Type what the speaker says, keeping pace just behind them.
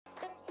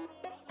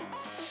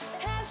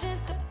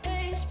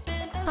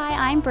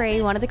Hi, I'm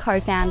Bree, one of the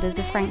co-founders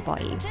of Frank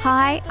Body.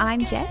 Hi,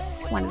 I'm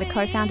Jess, one of the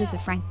co-founders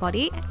of Frank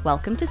Body.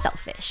 Welcome to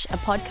Selfish, a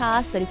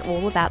podcast that is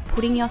all about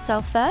putting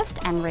yourself first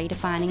and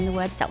redefining the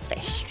word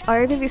selfish.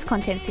 Over this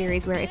content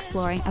series, we're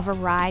exploring a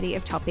variety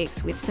of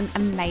topics with some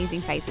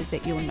amazing faces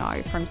that you'll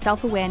know, from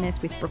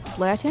self-awareness with Brooke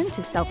Blurton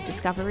to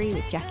self-discovery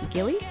with Jackie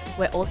Gillies.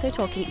 We're also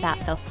talking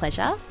about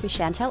self-pleasure with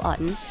Chantel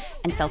Otten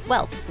and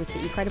self-wealth with the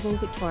incredible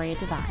Victoria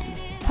Devine.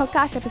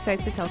 Podcast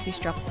episodes for Selfish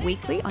drop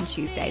weekly on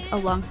Tuesdays,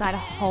 alongside a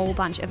whole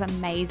bunch of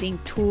amazing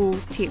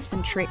tools, tips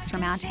and tricks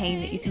from our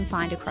team that you can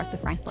find across the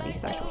Frank Body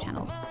social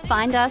channels.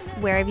 Find us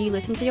wherever you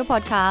listen to your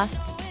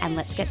podcasts, and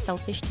let's get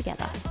selfish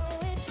together.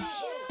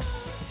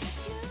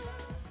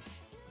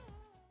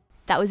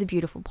 That was a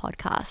beautiful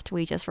podcast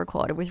we just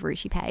recorded with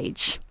Ruchi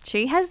Page.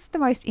 She has the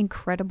most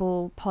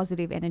incredible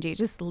positive energy. It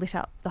just lit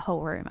up the whole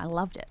room. I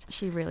loved it.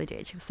 She really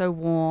did. She was so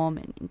warm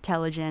and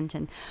intelligent.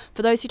 And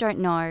for those who don't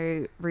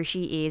know,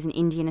 Ruchi is an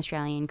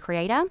Indian-Australian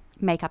creator,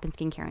 makeup and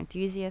skincare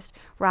enthusiast,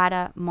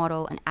 writer,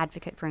 model and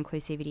advocate for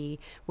inclusivity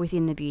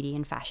within the beauty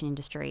and fashion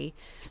industry.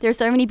 There are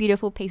so many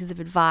beautiful pieces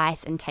of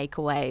advice and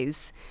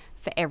takeaways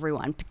for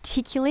everyone,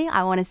 particularly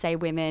I want to say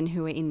women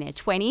who are in their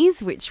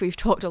 20s, which we've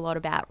talked a lot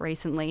about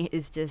recently,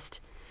 is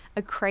just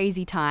a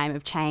crazy time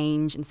of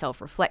change and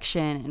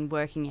self-reflection and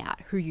working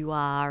out who you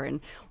are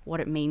and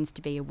what it means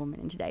to be a woman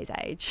in today's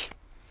age.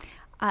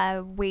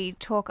 We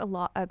talk a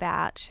lot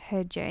about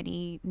her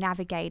journey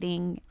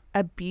navigating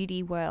a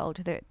beauty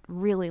world that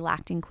really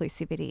lacked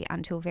inclusivity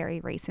until very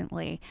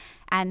recently,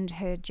 and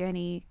her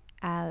journey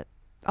of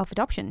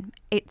adoption.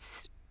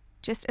 It's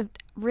just a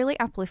really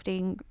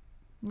uplifting,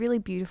 really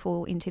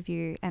beautiful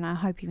interview, and I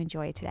hope you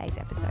enjoy today's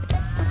episode.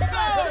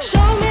 So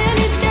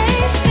many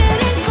days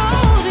getting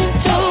cold and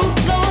too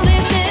lonely,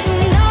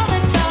 sitting all the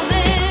time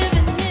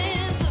living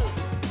in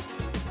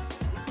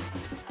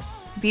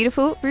blue.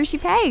 Beautiful Ruchi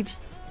Page.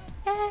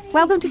 Yay.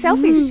 Welcome to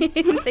Selfish.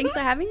 Thanks for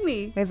having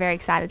me. We're very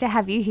excited to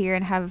have you here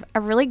and have a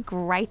really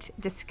great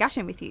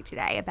discussion with you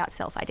today about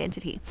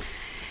self-identity.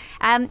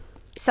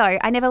 So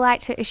I never like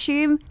to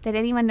assume that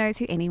anyone knows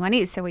who anyone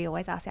is, so we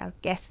always ask our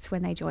guests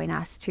when they join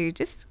us to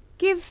just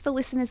give the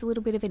listeners a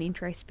little bit of an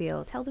intro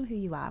spiel. Tell them who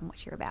you are and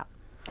what you're about.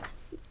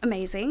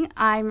 Amazing.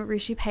 I'm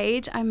Ruchi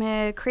Page. I'm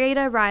a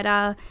creator,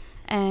 writer,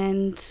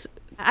 and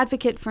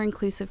advocate for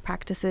inclusive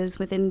practices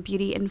within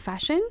beauty and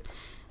fashion.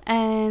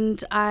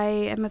 And I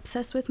am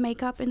obsessed with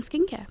makeup and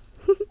skincare.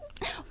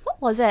 What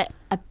was it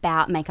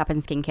about makeup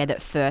and skincare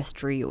that first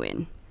drew you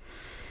in?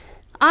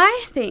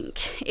 I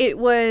think it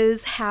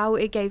was how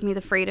it gave me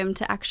the freedom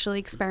to actually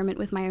experiment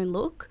with my own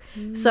look.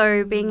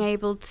 So being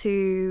able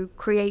to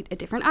create a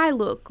different eye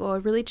look or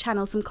really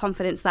channel some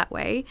confidence that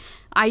way.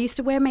 I used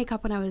to wear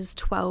makeup when I was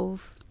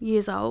 12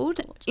 years old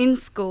in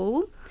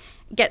school,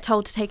 get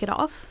told to take it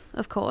off,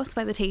 of course,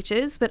 by the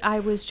teachers, but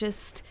I was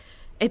just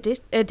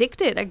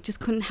addicted. I just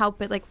couldn't help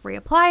but like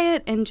reapply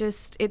it, and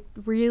just it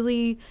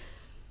really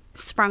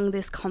sprung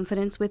this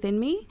confidence within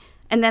me.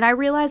 And then I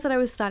realized that I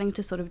was starting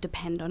to sort of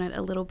depend on it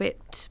a little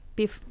bit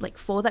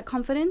for that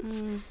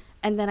confidence.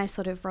 And then I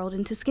sort of rolled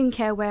into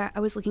skincare, where I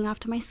was looking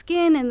after my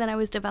skin, and then I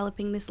was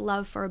developing this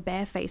love for a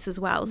bare face as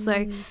well.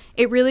 So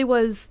it really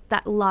was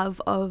that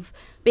love of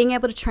being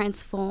able to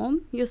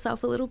transform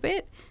yourself a little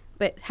bit,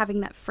 but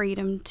having that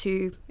freedom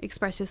to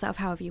express yourself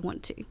however you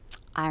want to.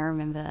 I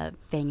remember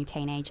being a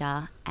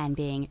teenager and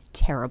being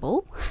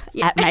terrible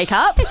at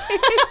makeup.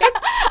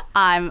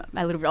 I'm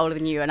a little bit older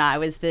than you, and I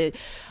was the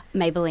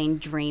Maybelline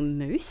Dream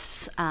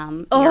Mousse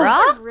era.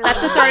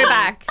 That's a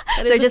throwback.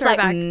 So just like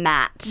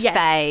matte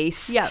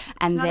face. Yep.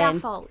 And It's not then our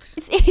fault.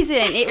 It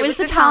isn't. It was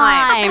the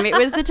time. It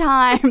was the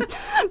time.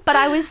 But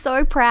I was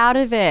so proud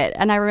of it.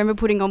 And I remember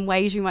putting on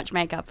way too much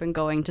makeup and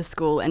going to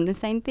school, and the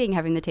same thing,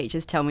 having the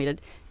teachers tell me to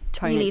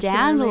tone it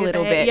down a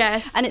little bit.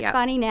 Yes. And it's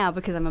funny now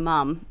because I'm a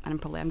mum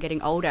and I'm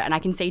getting older, and I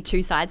can see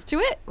two sides to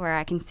it, where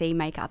I can see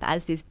makeup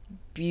as this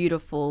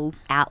beautiful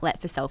outlet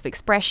for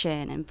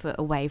self-expression and for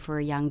a way for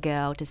a young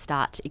girl to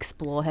start to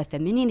explore her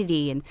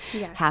femininity and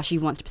how she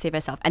wants to perceive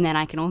herself. And then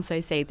I can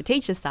also see the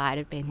teacher's side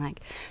of being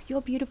like,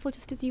 you're beautiful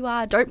just as you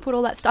are. Don't put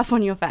all that stuff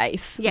on your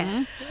face.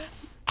 Yes.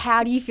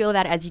 How do you feel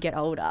that as you get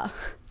older?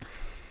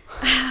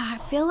 I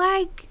feel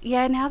like,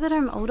 now that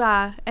I'm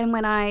older, and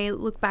when I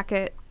look back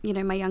at,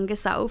 my younger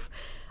self,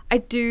 I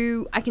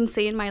can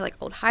see in my like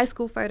old high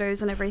school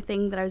photos and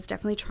everything that I was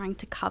definitely trying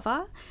to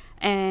cover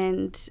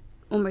and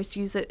almost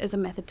use it as a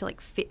method to like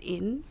fit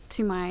in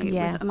to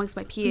amongst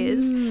my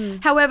peers.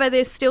 However,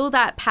 there's still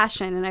that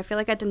passion, and I feel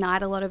like I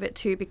denied a lot of it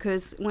too,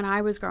 because when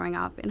I was growing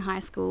up in high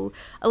school,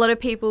 a lot of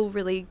people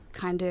really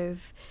kind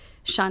of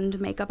shunned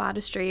makeup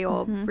artistry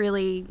or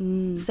really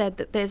said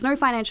that there's no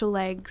financial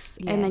legs,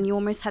 and then you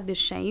almost had this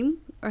shame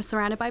or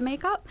surrounded by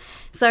makeup.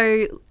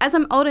 So as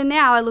I'm older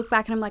now, I look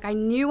back and I'm like, I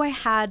knew I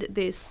had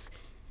this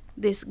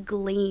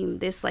gleam,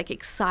 this like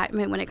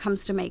excitement when it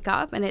comes to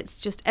makeup, and it's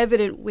just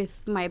evident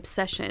with my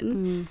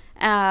obsession.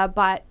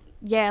 But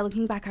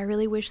looking back, I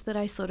really wish that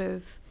I sort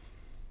of,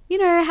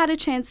 had a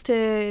chance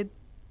to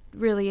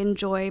really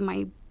enjoy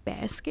my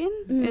bare skin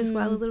as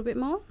well a little bit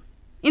more.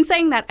 in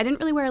saying that, I didn't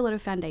really wear a lot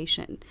of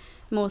foundation,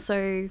 more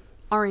so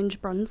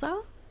orange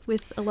bronzer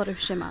with a lot of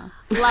shimmer.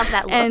 Love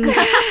that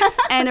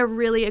look. And a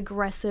really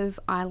aggressive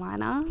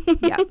eyeliner.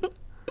 Yeah.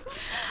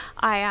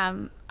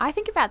 I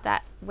think about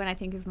that when I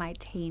think of my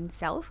teen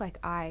self. Like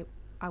I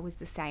was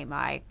the same.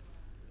 I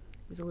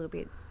was a little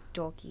bit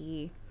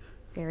dorky,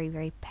 very,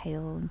 very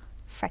pale and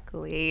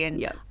freckly,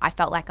 and I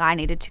felt like I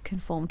needed to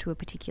conform to a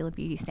particular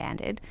beauty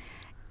standard.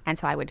 And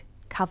so I would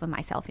cover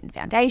myself in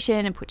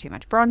foundation and put too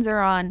much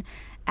bronzer on,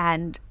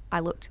 and I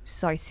looked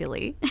so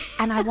silly.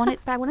 And I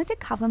wanted to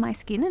cover my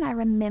skin, and I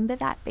remember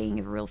that being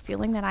a real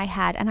feeling that I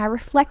had. And I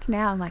reflect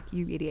now, I'm like,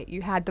 you idiot,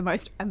 you had the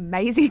most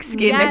amazing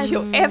skin that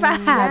you'll ever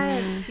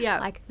had. Yes. Yeah.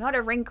 Like not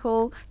a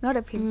wrinkle, not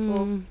a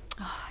pimple.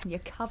 Oh, and you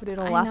covered it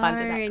all up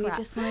under that and crap.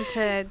 you just wanted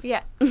to...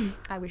 Yeah.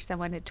 I wish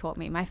someone had taught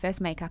me. My first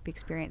makeup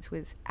experience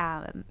was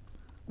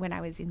when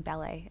I was in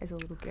ballet as a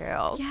little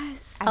girl.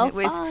 Yes. And it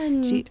was,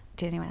 fun. did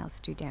anyone else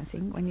do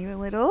dancing when you were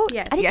little?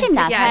 Yes. I did Yes.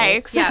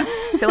 gymnastics. Yeah.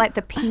 So like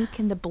the pink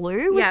and the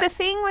blue was Yeah. the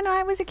thing when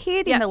I was a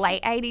kid in the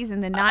late 80s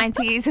and the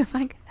 90s. I'm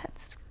like,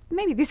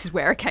 maybe this is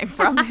where it came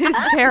from, this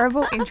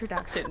terrible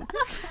introduction.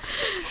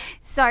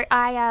 So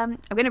I'm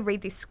going to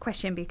read this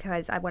question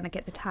because I want to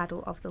get the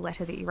title of the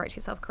letter that you wrote to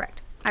yourself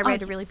correct. I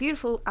read a really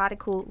beautiful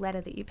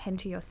letter that you penned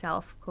to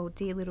yourself called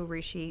Dear Little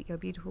Ruchi, your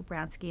beautiful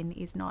brown skin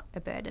is not a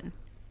burden.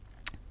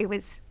 It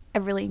was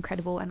a really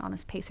incredible and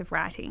honest piece of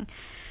writing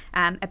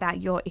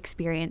about your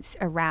experience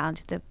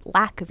around the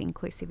lack of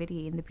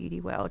inclusivity in the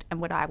beauty world and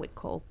what I would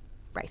call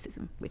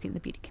racism within the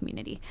beauty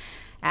community.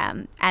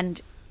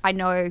 And I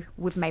know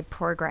we've made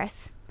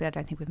progress, but I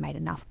don't think we've made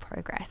enough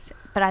progress.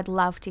 But I'd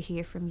love to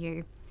hear from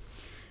you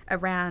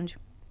around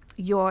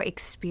your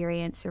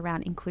experience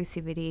around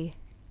inclusivity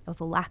or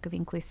the lack of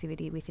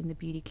inclusivity within the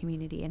beauty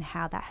community and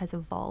how that has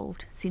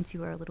evolved since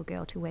you were a little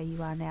girl to where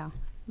you are now.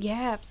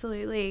 Yeah,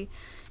 absolutely.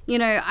 You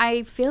know,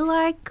 I feel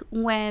like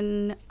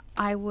when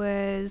I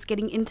was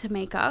getting into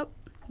makeup,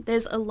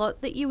 there's a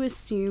lot that you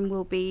assume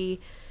will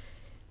be,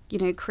 you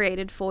know,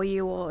 created for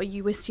you, or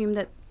you assume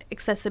that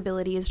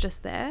accessibility is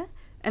just there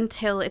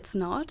until it's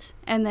not.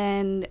 And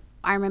then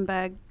I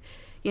remember,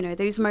 you know,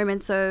 those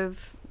moments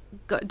of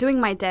doing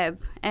my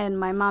deb, and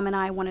my mum and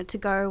I wanted to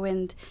go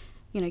and,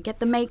 you know, get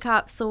the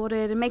makeup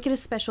sorted and make it a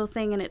special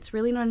thing. And it's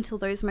really not until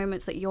those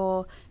moments that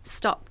you're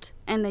stopped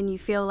and then you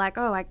feel like,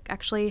 oh, I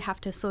actually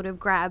have to sort of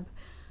grab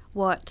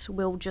what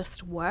will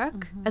just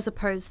work as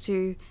opposed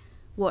to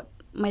what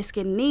my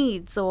skin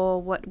needs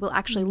or what will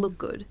actually look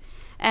good.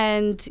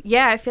 And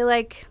yeah, I feel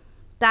like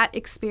that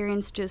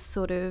experience just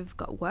sort of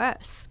got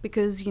worse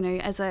because, you know,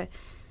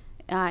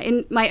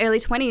 in my early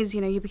 20s,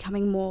 you know, you're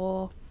becoming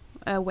more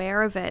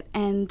aware of it.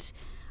 And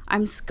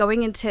I'm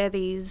going into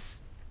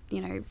these, you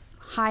know,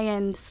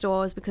 high-end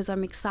stores because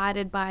I'm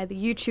excited by the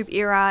YouTube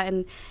era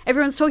and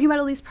everyone's talking about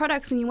all these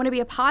products and you want to be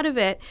a part of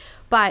it.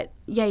 But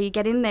yeah, you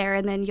get in there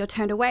and then you're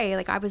turned away.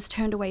 Like I was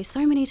turned away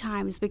so many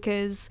times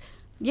because,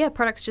 yeah,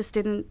 products just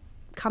didn't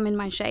come in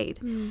my shade.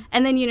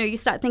 And then, you know, you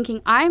start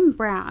thinking, I'm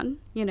brown,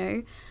 you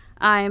know,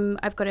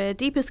 I've got a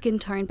deeper skin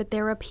tone, but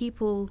there are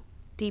people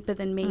deeper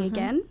than me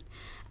again.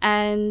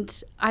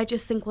 And I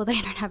just think, well,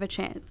 they don't have a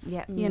chance,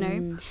 you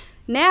know.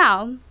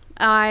 Now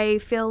I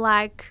feel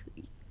like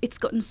it's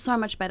gotten so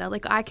much better.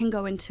 Like I can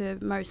go into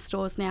most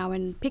stores now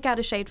and pick out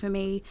a shade for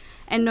me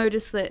and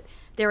notice that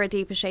there are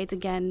deeper shades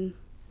again,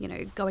 you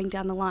know, going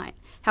down the line.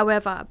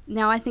 However,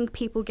 now I think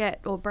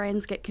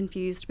brands get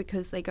confused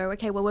because they go,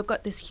 okay, well, we've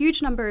got this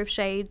huge number of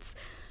shades,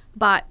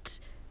 but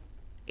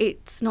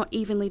it's not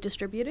evenly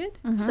distributed.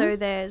 So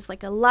there's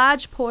like a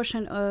large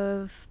portion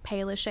of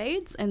paler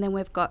shades and then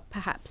we've got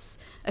perhaps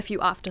a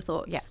few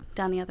afterthoughts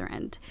down the other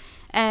end.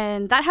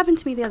 And that happened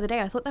to me the other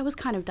day. I thought that was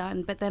kind of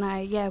done, but then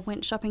I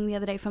went shopping the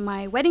other day for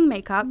my wedding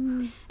makeup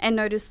and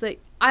noticed that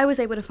I was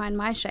able to find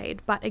my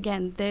shade. But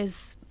again,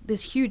 there's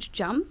this huge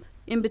jump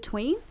in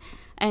between.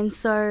 And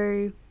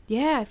so,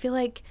 yeah, I feel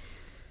like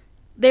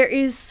there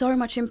is so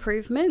much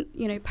improvement,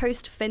 you know,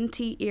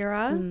 post-Fenty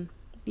era.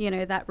 You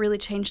know, that really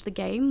changed the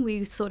game.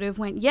 We sort of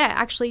went, yeah,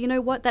 actually, you know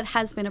what, that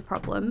has been a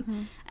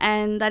problem.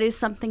 And that is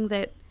something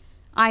that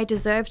I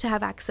deserve to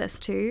have access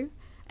to.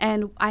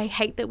 And I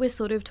hate that we're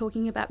sort of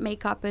talking about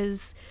makeup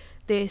as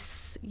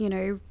this, you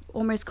know,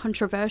 almost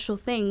controversial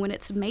thing when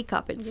it's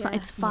makeup.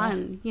 It's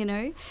fun, you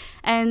know.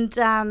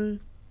 And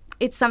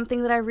it's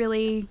something that I'm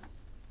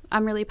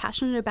really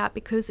passionate about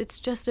because it's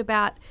just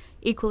about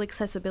equal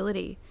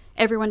accessibility.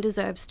 Everyone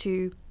deserves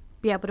to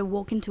be able to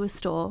walk into a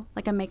store,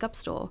 like a makeup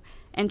store,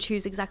 and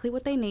choose exactly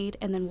what they need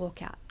and then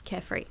walk out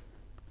carefree.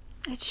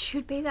 It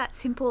should be that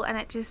simple, and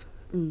it just,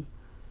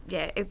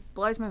 it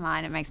blows my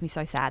mind. It makes me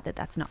so sad that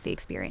that's not the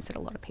experience that a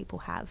lot of people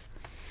have.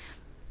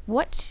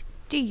 What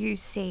do you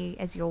see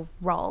as your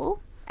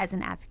role as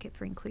an advocate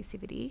for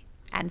inclusivity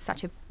and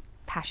such a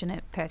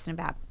passionate person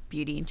about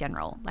beauty in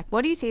general? Like,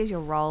 what do you see as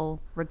your role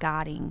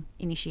regarding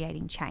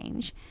initiating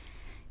change?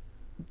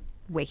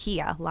 We're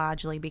here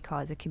largely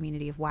because a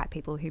community of white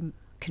people who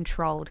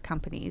controlled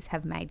companies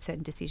have made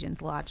certain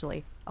decisions,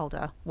 largely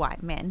older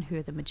white men who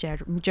are the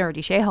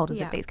majority shareholders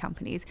of these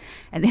companies,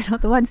 and they're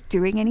not the ones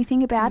doing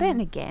anything about it.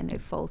 And again,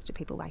 it falls to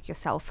people like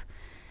yourself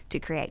to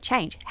create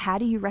change. How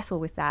do you wrestle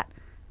with that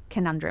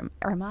conundrum?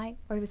 Or am I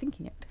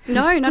overthinking it?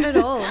 No, not at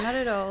all. Not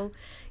at all.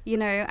 You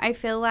know, I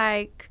feel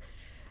like,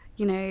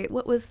 you know,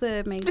 what was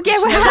the main question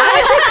of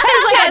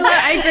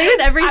that? I agree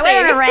with everything. I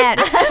went on a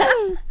rant.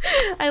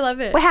 I love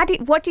it. Well,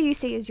 what do you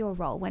see as your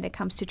role when it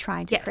comes to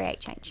trying to create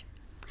change?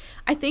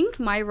 I think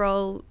my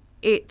role,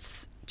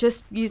 it's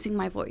just using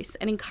my voice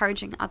and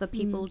encouraging other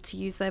people to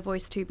use their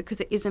voice too, because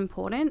it is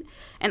important.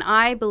 And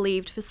I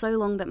believed for so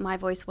long that my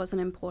voice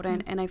wasn't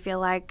important. And I feel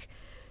like,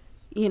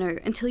 you know,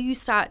 until you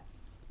start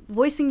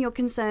voicing your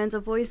concerns or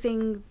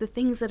voicing the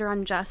things that are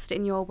unjust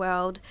in your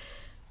world,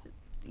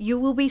 you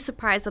will be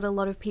surprised that a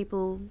lot of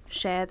people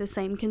share the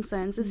same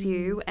concerns as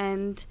you.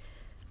 And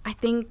I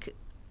think,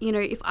 you know,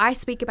 if I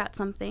speak about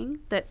something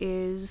that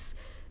is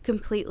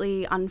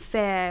completely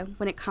unfair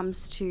when it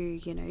comes to,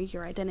 you know,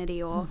 your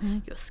identity or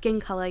your skin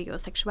color, your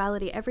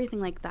sexuality, everything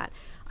like that,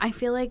 I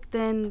feel like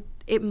then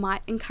it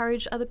might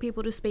encourage other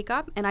people to speak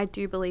up. And I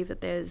do believe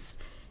that there's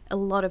a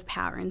lot of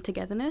power in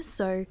togetherness.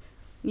 So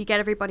you get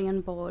everybody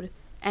on board,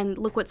 and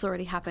look what's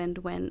already happened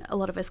when a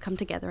lot of us come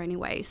together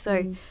anyway.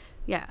 So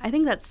yeah, I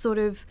think that's sort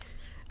of,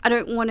 I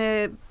don't want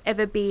to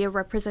ever be a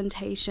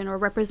representation or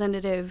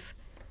representative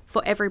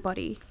for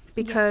everybody,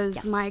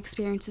 because my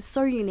experience is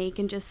so unique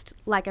and just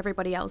like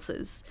everybody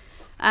else's.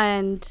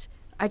 And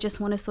I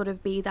just want to sort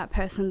of be that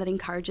person that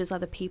encourages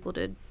other people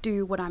to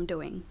do what I'm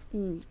doing.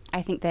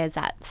 I think there's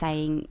that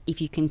saying,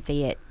 if you can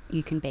see it,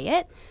 you can be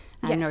it.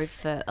 I know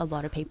for a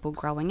lot of people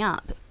growing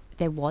up,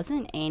 there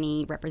wasn't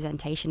any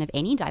representation of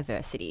any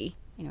diversity.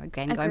 You know,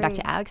 again, going back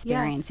to our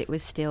experience, it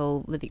was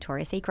still the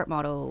Victoria's Secret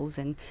models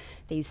and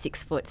these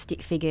 6-foot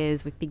stick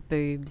figures with big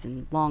boobs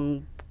and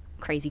long,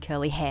 crazy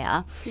curly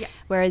hair.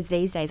 Whereas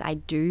these days I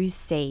do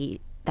see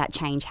that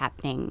change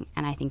happening,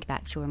 and I think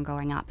about children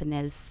growing up and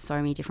there's so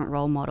many different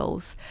role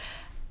models.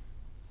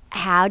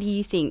 How do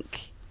you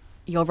think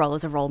your role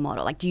as a role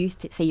model, like do you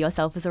see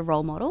yourself as a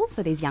role model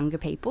for these younger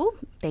people,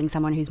 being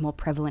someone who's more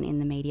prevalent in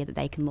the media that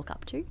they can look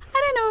up to? I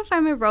don't know if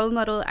I'm a role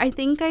model. I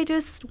think I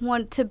just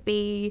want to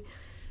be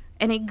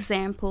an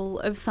example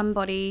of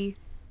somebody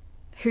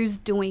who's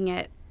doing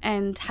it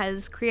and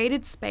has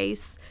created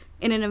space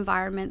in an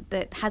environment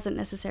that hasn't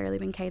necessarily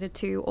been catered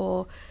to,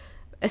 or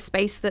a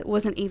space that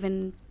wasn't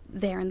even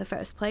there in the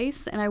first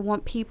place. And I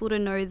want people to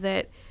know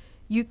that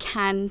you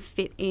can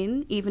fit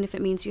in, even if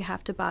it means you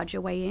have to barge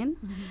your way in.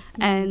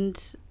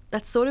 And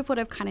that's sort of what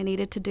I've kind of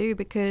needed to do,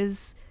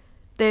 because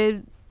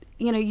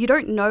you know, you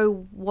don't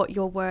know what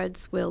your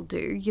words will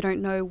do. You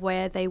don't know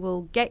where they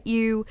will get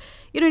you.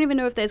 You don't even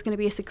know if there's going to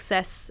be a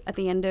success at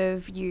the end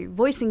of you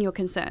voicing your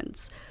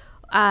concerns.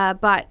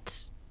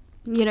 But,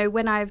 you know,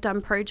 when I've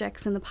done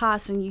projects in the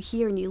past and you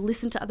hear and you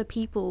listen to other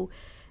people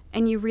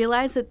and you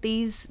realize that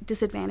these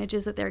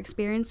disadvantages that they're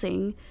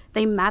experiencing,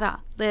 they matter.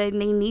 They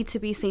need to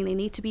be seen. They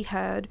need to be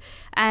heard.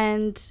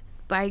 And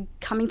by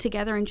coming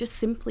together and just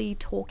simply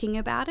talking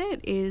about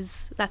it,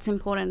 that's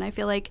important. I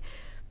feel like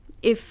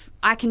if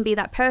I can be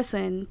that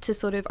person to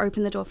sort of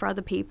open the door for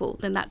other people,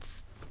 then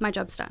that's my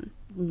job's done,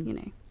 you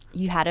know.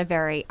 You had a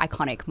very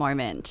iconic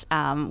moment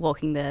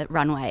walking the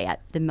runway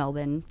at the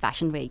Melbourne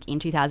Fashion Week in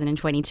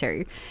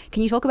 2022.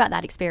 Can you talk about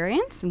that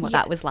experience and what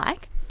that was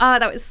like? Oh,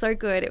 that was so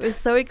good. It was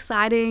so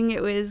exciting.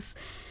 It was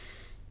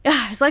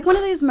like one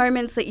of those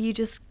moments that you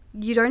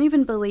don't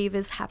even believe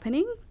is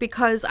happening,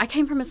 because I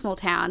came from a small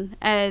town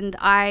and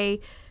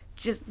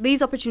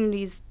these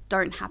opportunities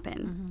don't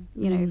happen,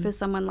 you know, for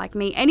someone like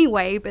me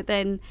anyway. But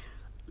then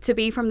to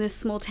be from this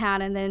small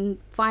town and then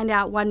find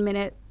out one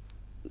minute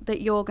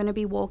that you're going to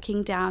be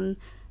walking down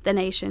the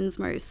nation's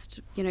most,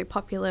 you know,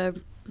 popular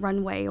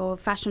runway or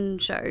fashion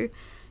show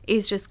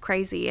is just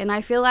crazy. And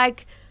I feel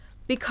like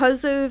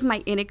because of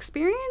my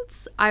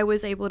inexperience, I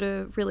was able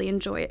to really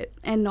enjoy it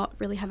and not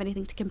really have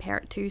anything to compare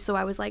it to. So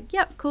I was like,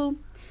 yep, cool.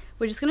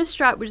 We're just going to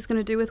strut. We're just going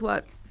to do with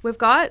what we've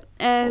got.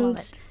 And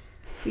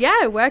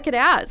yeah, work it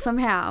out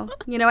somehow.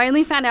 You know, I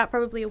only found out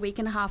probably a week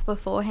and a half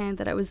beforehand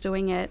that I was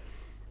doing it.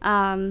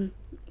 And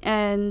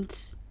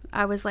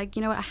I was like,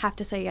 you know what, I have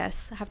to say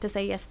yes. I have to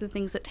say yes to the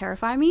things that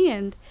terrify me.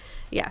 And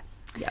yeah.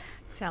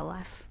 It's our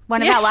life.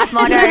 One of our life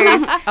mottos. You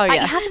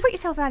have to put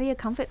yourself out of your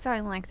comfort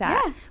zone like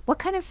that. Yeah. What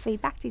kind of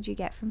feedback did you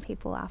get from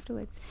people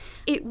afterwards?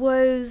 It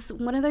was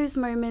one of those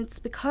moments,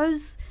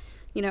 because,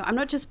 you know, I'm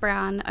not just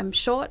brown, I'm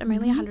short. I'm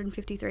only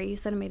 153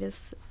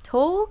 centimeters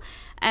tall.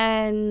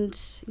 And,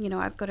 you know,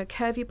 I've got a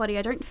curvy body.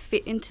 I don't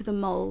fit into the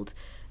mold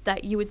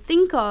that you would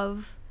think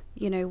of,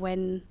 you know,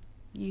 when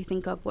you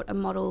think of what a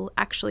model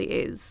actually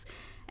is.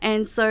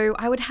 And so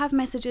I would have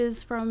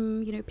messages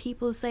from, you know,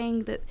 people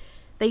saying that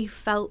they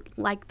felt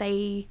like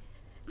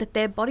that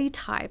their body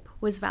type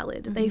was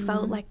valid. They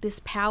felt like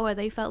this power.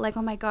 They felt like,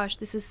 oh my gosh,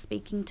 this is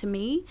speaking to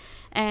me.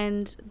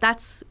 And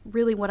that's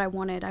really what I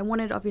wanted. I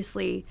wanted,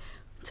 obviously,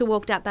 to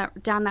walk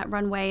down that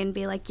runway and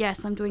be like,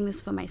 yes, I'm doing this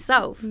for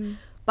myself.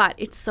 But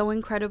it's so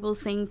incredible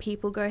seeing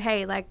people go,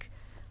 hey, like,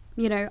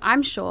 you know,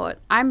 I'm short,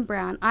 I'm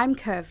brown, I'm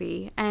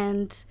curvy,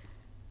 and,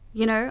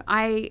 you know,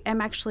 I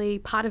am actually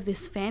part of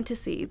this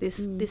fantasy,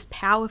 this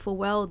powerful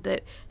world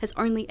that has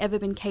only ever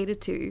been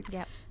catered to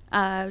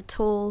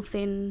tall,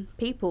 thin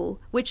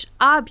people, which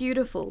are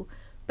beautiful,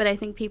 but I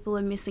think people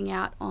are missing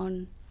out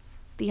on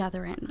the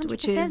other end, 100%.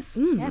 which is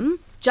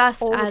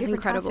just all as different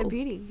incredible. types of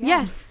Beauty.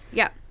 Yes.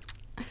 Yeah.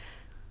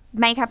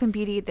 Makeup and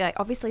beauty, they're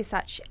obviously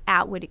such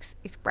outward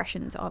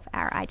expressions of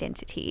our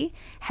identity.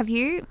 Have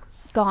you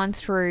gone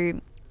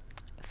through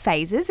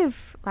phases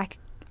of, like,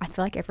 I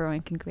feel like everyone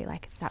can be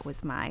like, that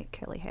was my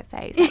curly hair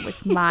phase, that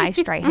was my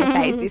straight hair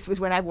phase, this was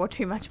when I wore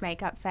too much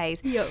makeup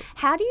phase. Yep.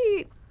 How do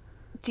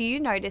you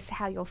notice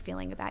how you're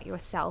feeling about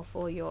yourself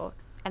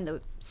and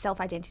the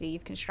self-identity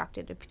you've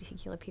constructed at a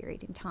particular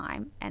period in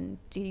time? And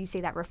do you see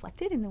that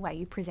reflected in the way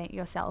you present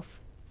yourself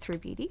through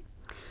beauty?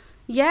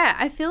 Yeah,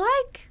 I feel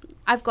like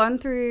I've gone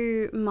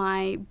through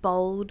my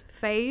bold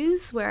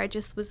phase where I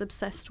just was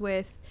obsessed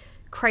with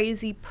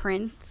crazy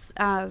prints,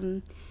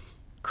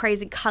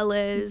 crazy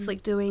colors,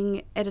 like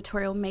doing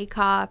editorial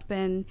makeup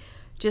and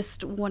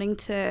just wanting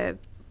to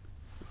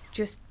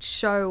just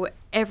show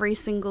every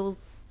single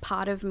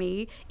part of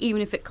me,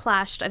 even if it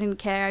clashed. I didn't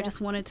care. I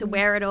just wanted to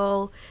wear it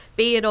all,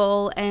 be it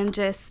all, and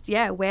just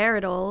wear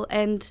it all.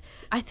 And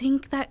I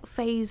think that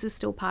phase is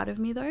still part of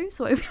me though,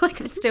 so I feel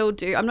like I still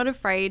do. I'm not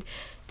afraid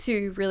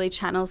to really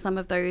channel some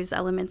of those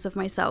elements of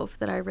myself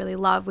that I really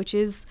love, which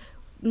is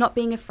not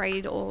being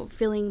afraid or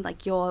feeling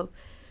like you're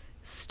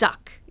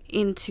stuck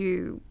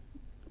into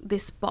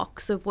this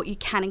box of what you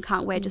can and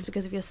can't wear just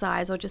because of your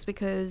size or just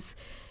because,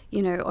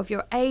 you know, of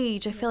your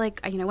age. I feel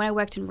like, you know, when I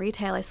worked in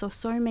retail, I saw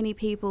so many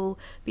people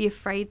be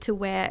afraid to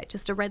wear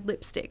just a red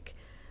lipstick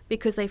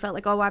because they felt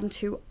like, oh, I'm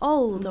too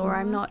old or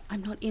I'm not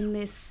in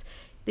this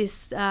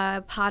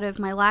part of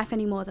my life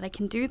anymore that I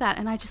can do that.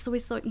 And I just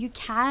always thought, you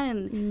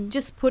can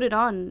just put it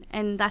on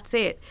and that's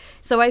it.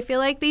 So I feel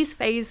like these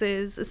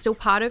phases are still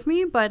part of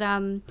me, but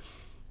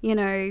you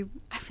know,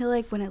 I feel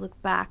like when I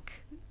look back,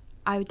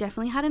 I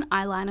definitely had an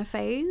eyeliner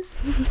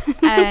phase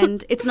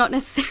and it's not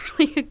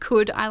necessarily a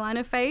good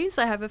eyeliner phase.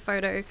 I have a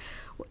photo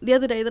the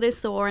other day that I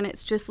saw and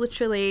it's just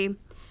literally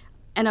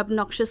an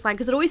obnoxious line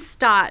because it always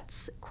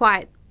starts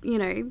quite, you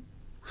know,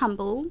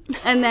 humble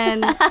and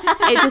then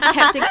it just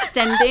kept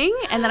extending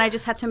and then I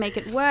just had to make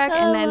it work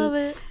and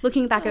then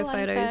looking back at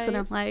photos and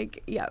I'm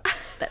like, yeah,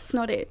 that's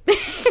not it.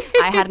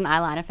 I had an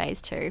eyeliner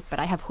phase too, but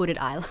I have hooded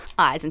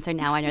eyes and so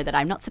now I know that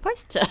I'm not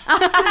supposed to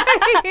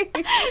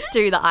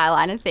do the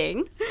eyeliner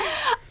thing.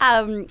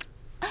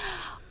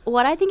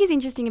 What I think is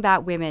interesting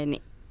about women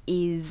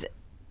is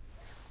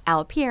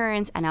our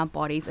appearance and our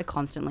bodies are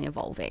constantly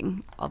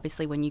evolving.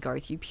 Obviously, when you go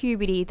through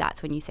puberty,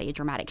 that's when you see a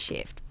dramatic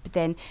shift. But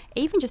then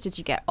even just as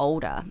you get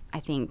older, I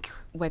think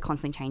we're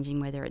constantly changing,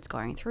 whether it's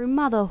going through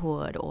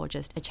motherhood or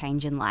just a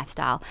change in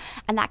lifestyle.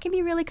 And that can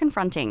be really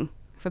confronting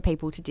for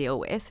people to deal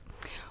with.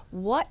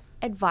 What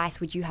advice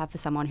would you have for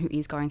someone who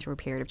is going through a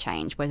period of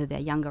change, whether they're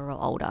younger or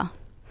older?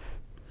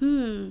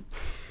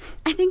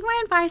 I think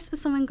my advice for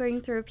someone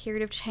going through a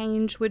period of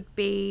change would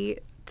be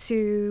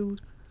to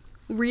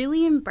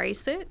really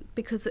embrace it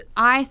because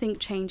I think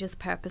change is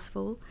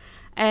purposeful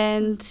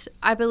and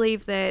I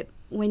believe that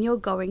when you're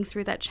going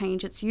through that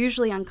change it's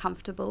usually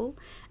uncomfortable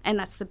and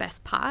that's the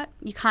best part.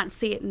 You can't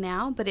see it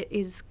now but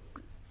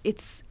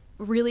it's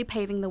really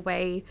paving the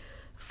way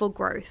for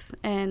growth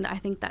and I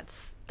think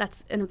that's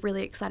a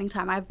really exciting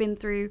time. I've been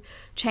through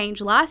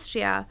change last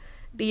year,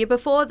 the year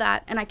before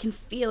that, and I can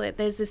feel it.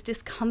 There's this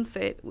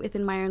discomfort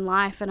within my own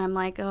life and I'm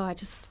like, oh,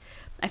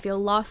 I feel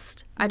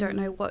lost. I don't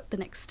know what the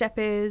next step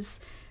is.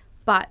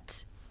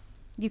 But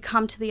you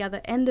come to the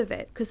other end of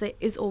it because there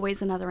is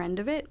always another end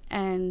of it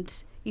and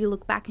you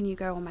look back and you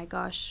go, oh my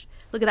gosh,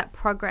 look at that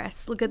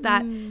progress. Look at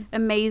that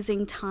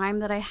amazing time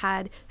that I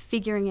had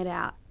figuring it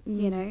out,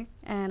 you know?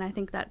 And I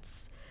think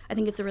it's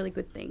a really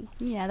good thing.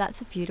 Yeah,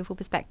 that's a beautiful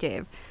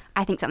perspective.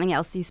 I think something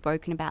else you've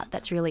spoken about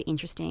that's really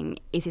interesting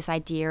is this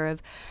idea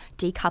of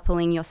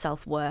decoupling your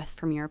self-worth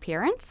from your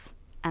appearance.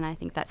 And I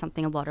think that's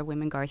something a lot of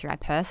women go through. I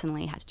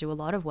personally had to do a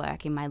lot of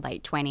work in my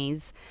late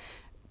 20s,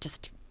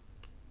 just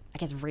I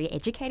guess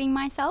re-educating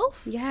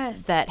myself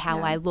that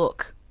how I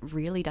look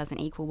really doesn't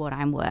equal what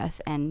I'm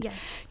worth. And,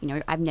 you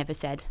know, I've never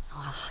said,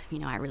 oh, you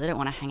know, I really don't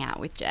want to hang out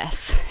with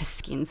Jess. Her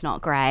skin's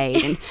not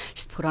great and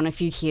just put on a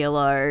few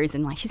kilos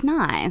and like, she's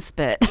nice,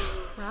 but...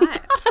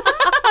 Right.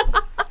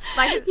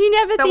 Like, you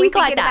never but think we think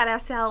like it that. about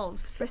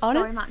ourselves for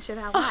so much of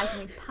our lives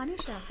and we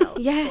punish ourselves for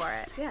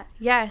it. Yeah.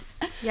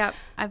 Yes. Yep.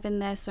 I've been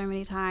there so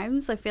many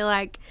times. I feel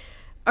like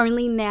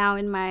only now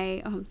in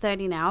my, I'm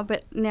 30 now,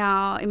 but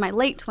now in my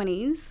late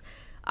 20s,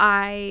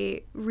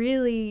 I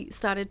really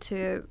started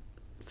to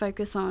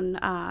focus on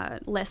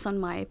less on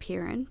my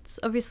appearance.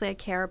 Obviously, I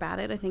care about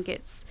it. I think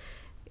it's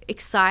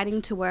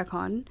exciting to work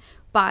on,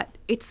 but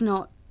it's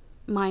not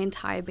my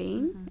entire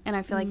being. And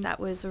I feel like that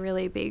was a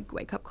really big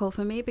wake-up call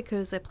for me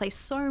because I place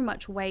so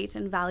much weight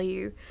and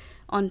value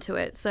onto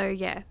it. So,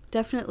 yeah,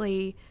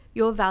 definitely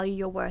your value,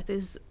 your worth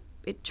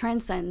it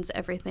transcends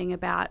everything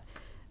about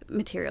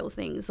material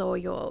things or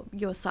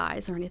your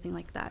size or anything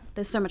like that.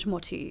 There's so much more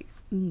to you.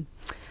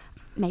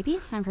 Maybe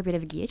it's time for a bit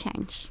of a gear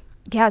change.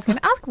 Yeah, I was going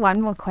to ask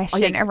one more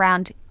question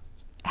around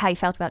how you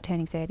felt about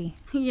turning 30.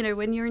 You know,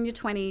 when you're in your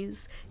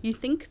 20s, you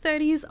think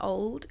 30 is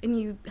old, and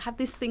you have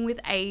this thing with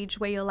age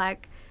where you're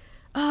like,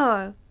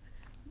 oh,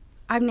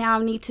 I now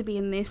need to be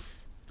in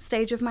this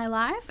stage of my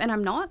life, and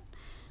I'm not.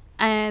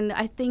 And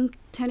I think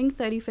turning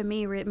 30 for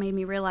me made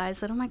me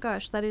realize that, oh my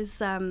gosh, that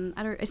is,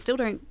 I still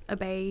don't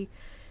obey,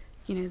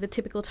 you know, the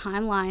typical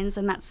timelines,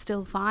 and that's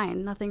still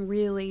fine. Nothing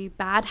really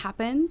bad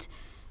happened.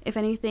 If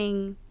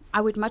anything, I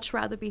would much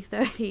rather be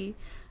 30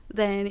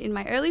 than in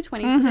my early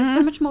 20s because I have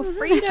so much more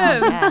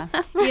freedom.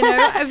 You know,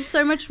 I have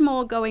so much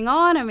more going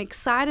on. I'm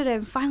excited.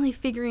 I'm finally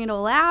figuring it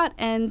all out.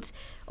 And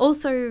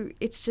also,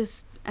 it's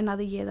just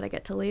another year that I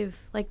get to live.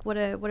 Like, what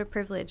a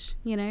privilege,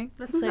 you know?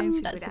 That's a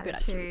good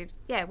attitude.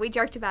 Yeah, we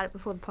joked about it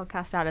before the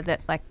podcast started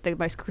that, like, the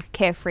most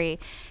carefree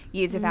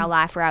years of our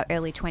life were our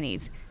early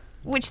 20s,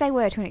 which they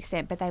were to an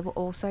extent, but they were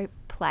also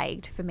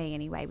plagued, for me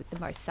anyway, with the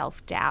most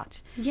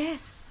self-doubt.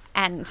 Yes.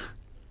 And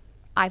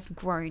I've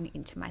grown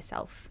into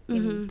myself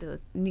in the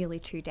nearly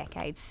 2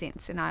 decades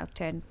since, and I'll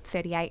turn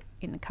 38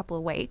 in a couple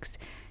of weeks.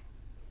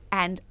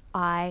 And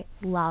I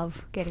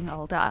love getting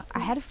older. I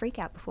had a freak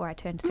out before I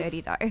turned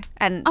 30 though.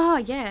 And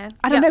I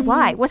don't know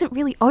why. It wasn't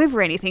really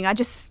over anything. I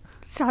just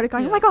started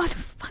going, oh my God,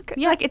 fuck it.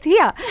 Like, it's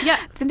here. Yeah.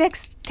 The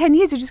next 10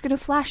 years are just going to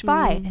flash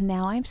by. And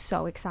now I'm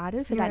so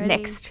excited for that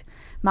next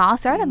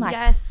milestone. I'm like,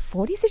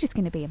 40s are just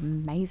going to be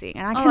amazing.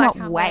 And I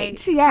cannot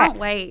wait. Yeah. Can't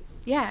wait.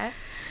 Yeah.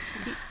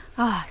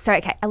 Oh, so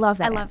okay. I love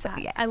that. I love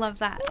that. Yes. I love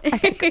that.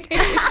 Okay, good.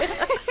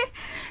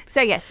 So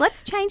yes,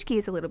 let's change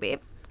gears a little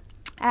bit.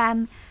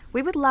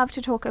 We would love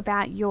to talk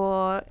about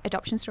your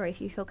adoption story if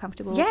you feel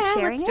comfortable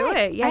sharing let's do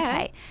it. Yeah.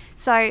 Okay.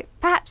 So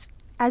perhaps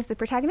as the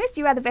protagonist,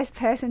 you are the best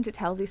person to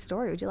tell this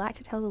story. Would you like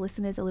to tell the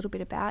listeners a little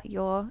bit about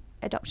your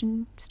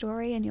adoption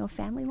story and your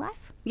family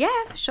life? Yeah,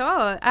 for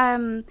sure.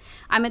 I'm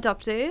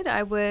adopted.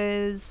 I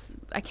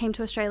came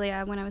to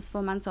Australia when I was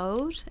 4 months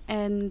old,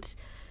 and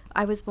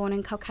I was born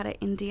in Calcutta,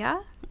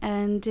 India,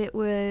 and it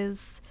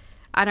was,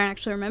 I don't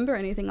actually remember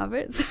anything of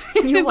it. So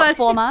you were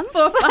 4 months?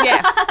 4 months.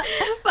 Yes.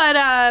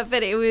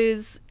 But it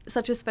was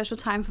such a special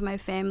time for my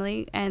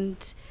family,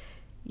 and,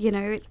 you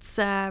know, it's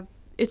a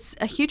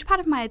huge part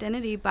of my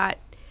identity, but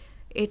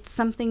it's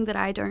something that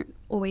I don't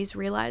always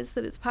realize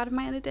that it's part of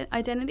my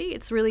identity.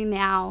 It's really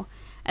now,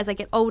 as I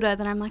get older,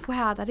 that I'm like,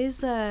 wow, that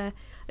is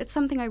it's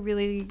something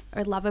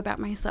I love about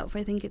myself.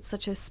 I think it's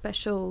such a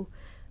special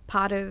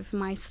part of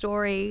my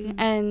story,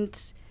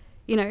 and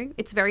you know,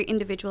 it's very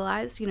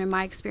individualized. You know,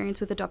 my experience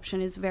with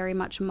adoption is very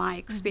much my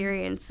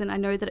experience, and I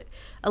know that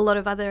a lot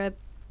of other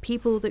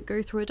people that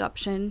go through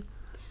adoption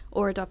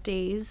or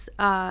adoptees,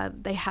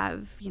 they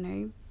have, you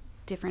know,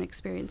 different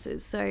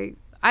experiences. So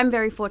I'm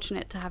very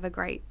fortunate to have a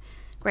great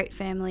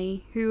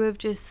family who have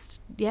just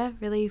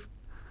really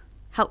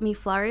helped me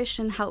flourish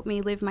and helped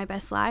me live my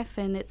best life,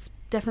 and it's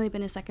definitely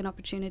been a second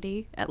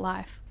opportunity at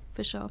life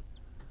for sure.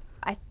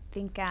 I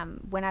think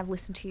when I've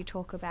listened to you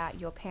talk about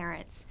your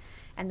parents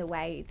and the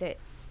way that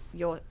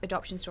your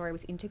adoption story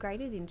was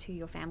integrated into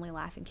your family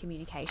life and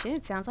communication,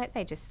 it sounds like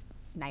they just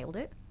nailed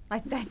it.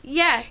 Like that,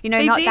 you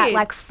know, not that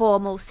like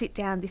formal sit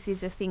down, this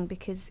is a thing,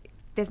 because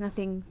there's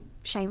nothing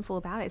shameful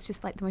about it. It's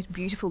just like the most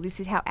beautiful,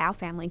 this is how our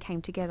family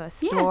came together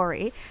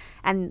story. Yeah.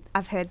 And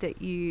I've heard that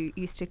you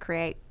used to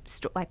create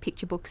like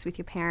picture books with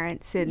your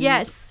parents and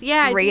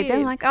read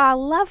them. Like, oh, I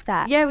love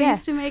that. Yeah, we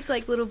used to make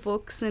like little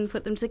books and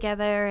put them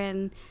together,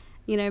 and,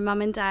 you know,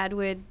 Mum and Dad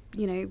would,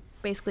 you know,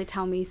 basically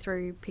tell me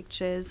through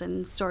pictures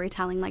and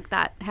storytelling like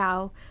that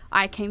how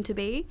I came to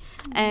be.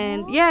 Aww.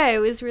 And yeah, it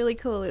was really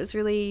cool. It was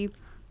really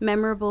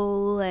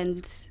memorable,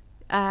 and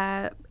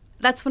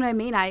that's what I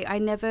mean. I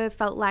never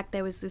felt like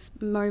there was this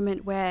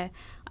moment where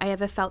I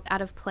ever felt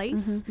out of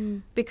place,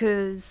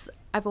 because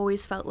I've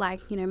always felt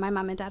like, you know, my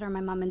mum and dad are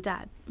my mum and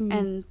dad,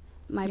 and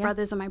my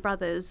brothers are my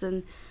brothers,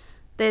 and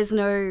there's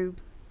no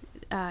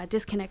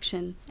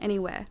disconnection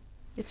anywhere.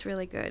 It's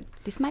really good.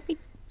 This might be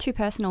too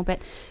personal,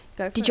 but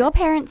did your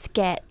parents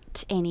get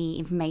any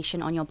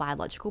information on your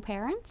biological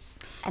parents?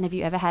 And have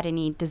you ever had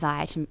any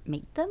desire to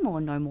meet them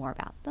or know more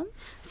about them?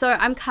 So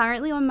I'm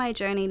currently on my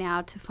journey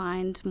now to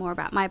find more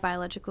about my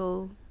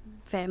biological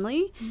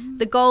family.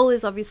 The goal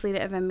is obviously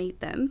to ever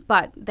meet them,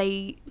 but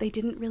they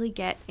didn't really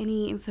get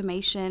any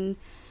information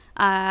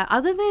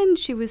other than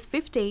she was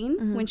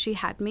 15 when she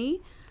had me.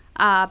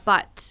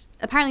 But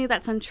apparently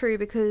that's untrue,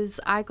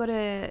 because I got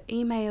an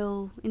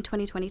email in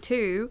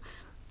 2022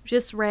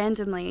 just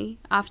randomly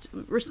after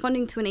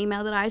responding to an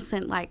email that I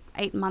sent like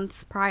 8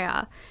 months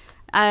prior,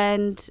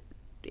 and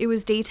it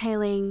was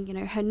detailing, you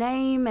know, her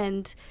name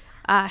and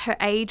her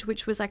age,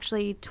 which was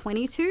actually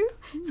 22.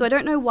 So I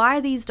don't know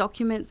why these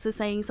documents are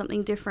saying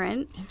something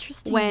different.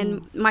 Interesting.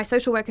 When my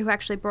social worker who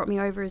actually brought me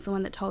over is the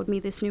one that told me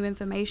this new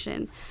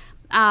information.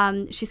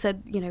 She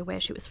said, you know, where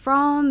she was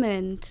from,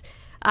 and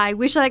I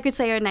wish I could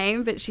say her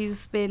name, but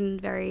she's been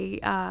very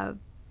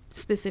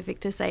specific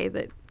to say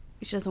that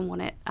she doesn't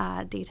want it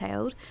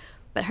detailed.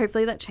 But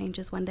hopefully that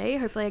changes one day.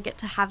 Hopefully I get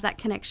to have that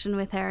connection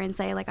with her and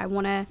say, like, I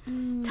want to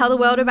tell the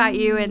world about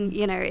you. And,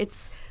 you know,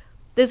 it's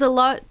there's a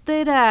lot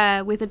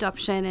that with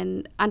adoption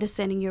and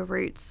understanding your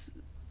roots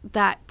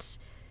that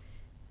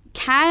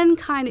can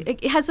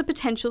it has the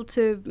potential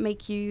to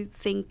make you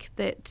think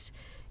that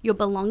your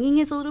belonging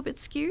is a little bit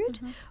skewed,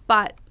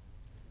 but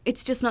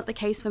it's just not the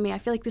case for me. I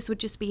feel like this would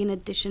just be an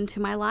addition to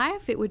my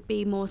life. It would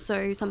be more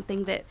so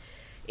something that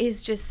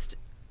is just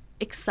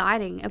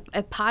exciting,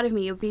 a part of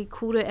me. It would be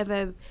cool to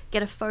ever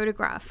get a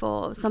photograph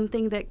or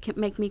something that can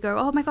make me go,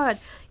 oh my God,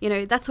 you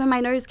know, that's where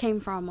my nose came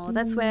from, or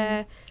that's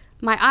where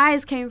my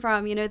eyes came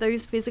from. You know,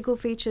 those physical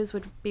features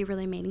would be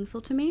really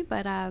meaningful to me.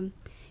 But,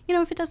 you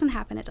know, if it doesn't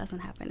happen, it doesn't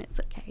happen. It's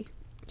okay.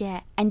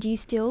 Yeah. And do you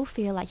still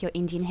feel like your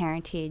Indian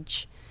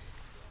heritage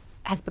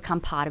has become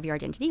part of your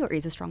identity, or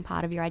is a strong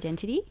part of your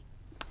identity?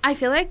 I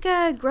feel like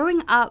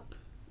growing up,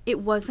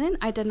 it wasn't.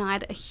 I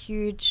denied a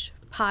huge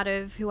part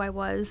of who I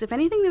was. If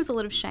anything, there was a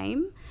lot of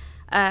shame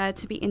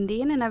to be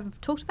Indian, and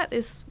I've talked about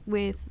this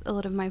with a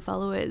lot of my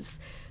followers.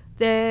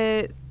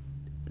 There's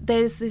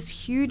this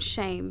huge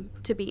shame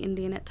to be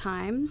Indian at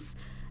times,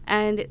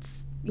 and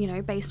it's, you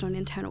know, based on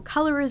internal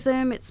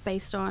colorism. It's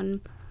based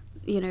on,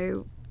 you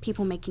know,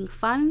 people making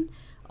fun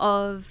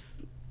of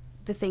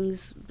the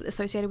things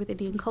associated with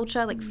Indian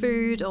culture, like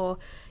food, or,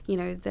 you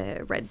know,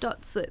 the red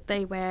dots that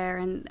they wear.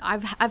 And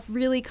I've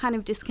really kind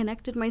of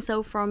disconnected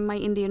myself from my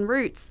Indian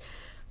roots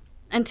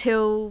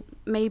until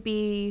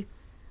maybe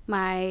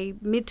my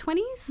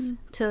mid-20s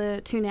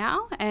to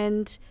now.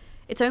 And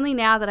it's only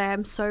now that I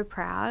am so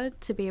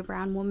proud to be a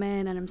brown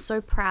woman, and I'm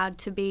so proud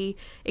to be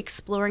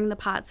exploring the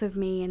parts of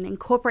me and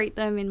incorporate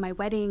them in my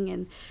wedding,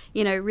 and,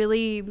 you know,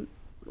 really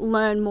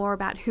learn more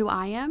about who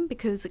I am,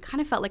 because it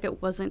kind of felt like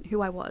it wasn't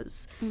who I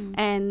was.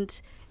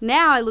 And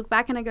now I look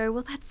back and I go,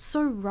 well, that's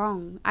so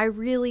wrong. I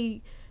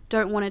really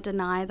don't want to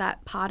deny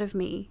that part of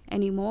me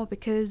anymore,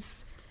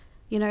 because,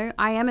 you know,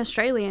 I am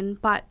Australian,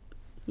 but,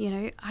 you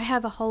know, I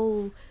have a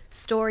whole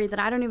story that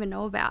I don't even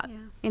know about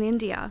in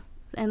India,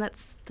 and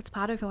that's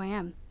part of who I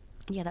am.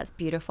 Yeah, that's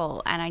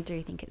beautiful. And I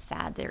do think it's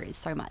sad there is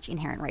so much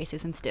inherent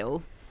racism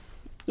still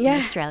in Yeah.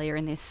 Australia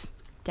in this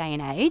day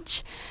and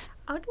age.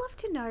 I would love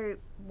to know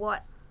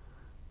what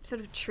sort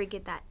of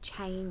triggered that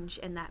change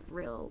and that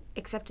real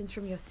acceptance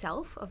from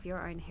yourself of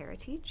your own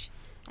heritage,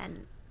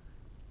 and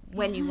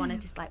when you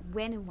wanted to, like,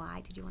 when and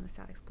why did you want to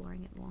start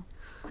exploring it more?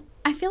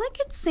 I feel like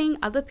it's seeing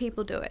other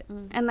people do it.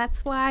 And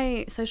that's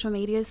why social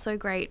media is so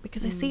great,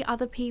 because I see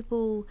other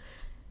people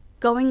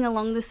going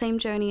along the same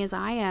journey as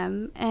I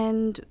am,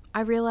 and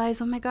I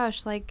realize, oh my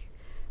gosh, like,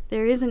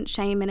 there isn't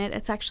shame in it.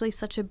 It's actually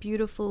such a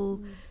beautiful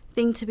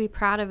thing to be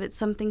proud of. It's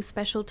something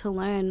special to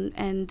learn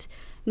and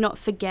not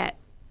forget.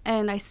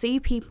 And I see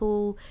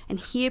people and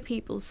hear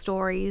people's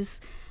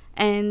stories,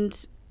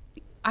 and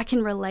I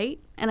can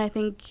relate. And I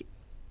think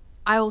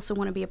I also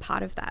want to be a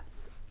part of that.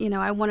 You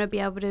know, I want to be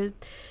able to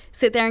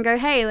sit there and go,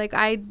 hey, like,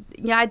 I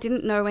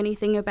didn't know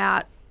anything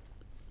about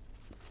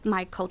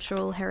my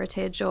cultural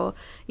heritage, or,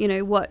 you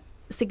know, what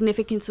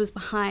significance was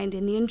behind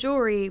Indian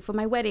jewelry for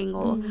my wedding,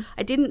 or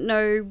I didn't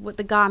know what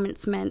the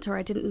garments meant, or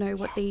I didn't know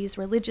what these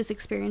religious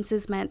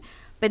experiences meant.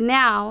 But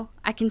now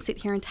I can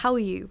sit here and tell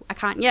you. I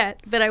can't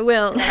yet, but I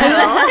will.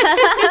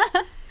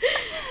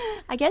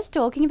 I guess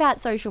talking about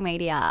social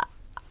media,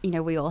 you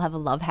know, we all have a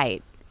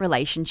love-hate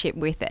relationship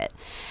with it.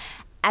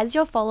 As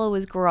your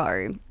followers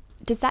grow,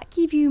 does that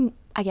give you,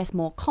 I guess,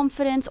 more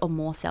confidence or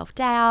more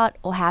self-doubt?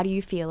 Or how do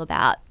you feel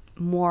about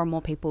more and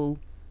more people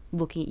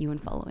looking at you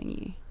and following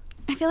you?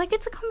 I feel like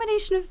it's a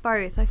combination of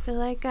both. I feel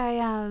like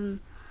I'm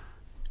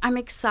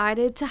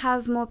excited to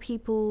have more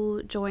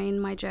people join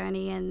my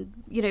journey, and,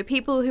 you know,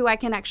 people who I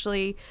can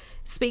actually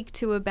speak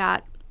to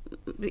about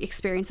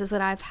experiences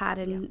that I've had,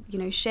 and, you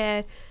know,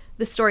 share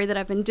the story that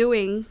I've been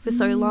doing for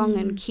so long,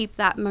 and keep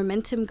that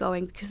momentum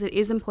going, because it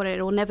is important.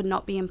 It will never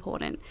not be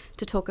important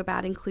to talk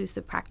about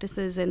inclusive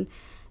practices and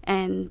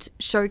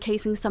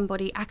showcasing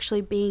somebody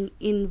actually being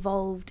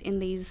involved in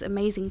these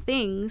amazing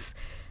things.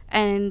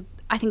 And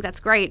I think that's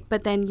great.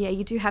 But then, yeah,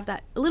 you do have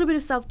that a little bit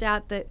of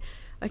self-doubt that,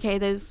 okay,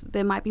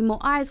 there might be more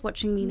eyes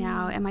watching me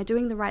now. Am I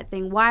doing the right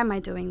thing? Why am I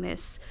doing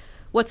this?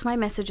 What's my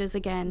messages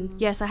again?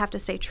 Yes, I have to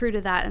stay true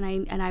to that,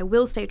 and I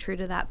will stay true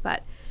to that.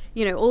 But,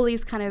 you know, all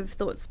these kind of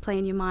thoughts play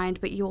in your mind,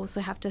 but you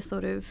also have to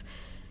sort of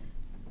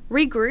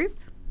regroup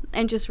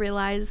and just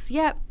realize,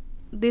 yeah,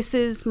 this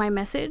is my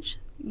message.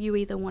 You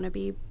either want to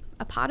be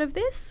a part of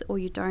this or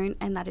you don't,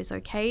 and that is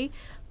okay.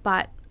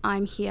 But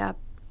I'm here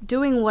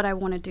doing what I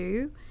want to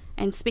do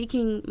and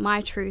speaking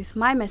my truth,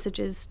 my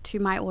messages to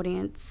my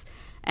audience,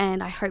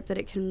 and I hope that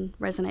it can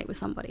resonate with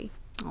somebody.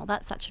 Oh,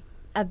 that's such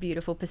a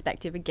beautiful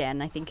perspective.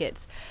 Again, I think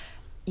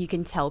you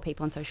can tell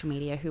people on social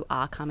media who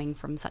are coming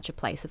from such a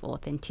place of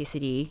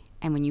authenticity,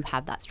 and when you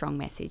have that strong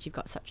message, you've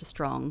got such a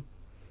strong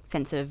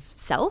sense of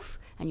self,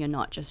 and you're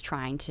not just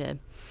trying to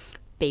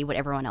be what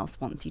everyone else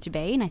wants you to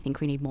be. And I think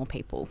we need more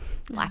people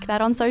like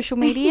that on social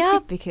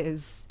media,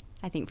 because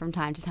I think from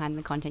time to time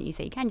the content you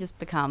see can just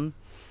become,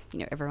 you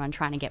know, everyone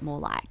trying to get more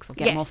likes or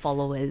get more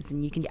followers,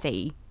 and you can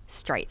see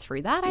straight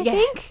through that, I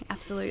think.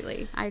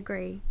 Absolutely. I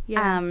agree.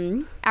 Yeah.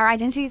 Our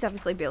identity is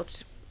obviously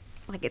built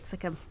like it's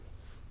like a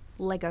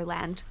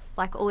Legoland.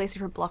 Like, all these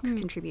different blocks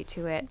contribute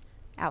to it.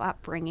 our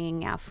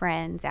upbringing, our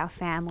friends, our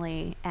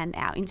family, and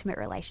our intimate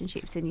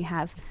relationships, and you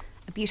have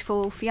a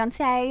beautiful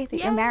fiancé that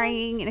you're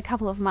marrying in a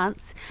couple of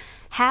months.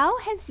 How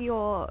has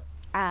your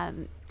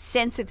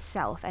sense of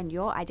self and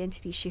your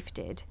identity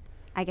shifted,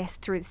 I guess,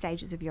 through the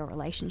stages of your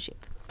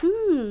relationship?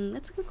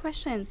 That's a good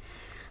question.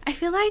 I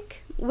feel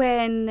like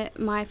when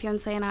my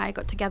fiancé and I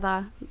got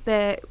together,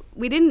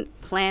 we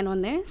didn't plan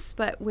on this,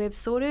 but we've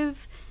sort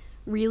of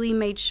really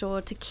made sure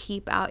to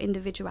keep our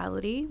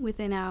individuality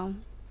within our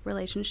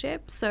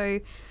relationship. So,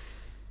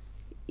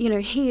 you know,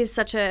 he is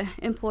such an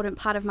important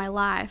part of my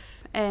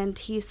life, and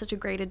he is such a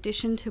great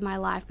addition to my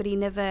life, but he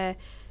never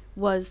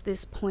was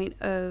this point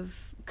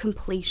of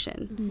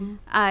completion.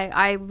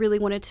 I really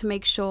wanted to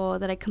make sure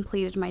that I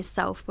completed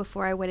myself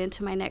before I went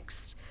into my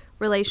next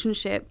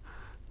relationship.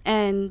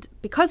 And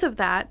because of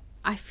that,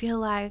 I feel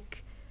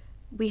like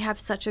we have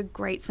such a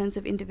great sense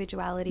of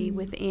individuality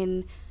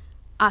within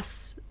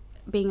us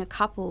being a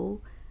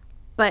couple.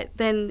 But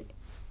then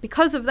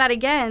because of that,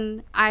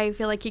 again, I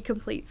feel like he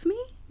completes me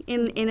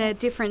in a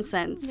different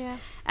sense. Yeah.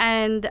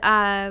 And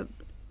I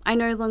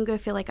no longer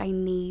feel like I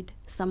need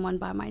someone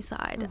by my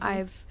side.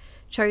 I've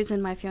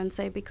chosen my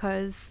fiancé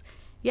because,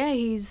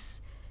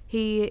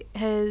 he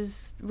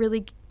has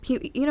really,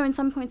 you know, in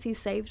some points he's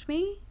saved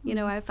me. You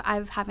know, I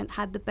haven't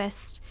had the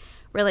best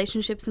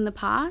relationships in the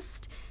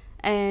past,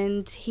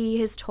 and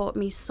he has taught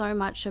me so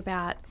much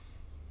about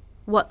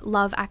what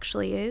love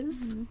actually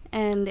is.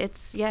 And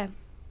it's,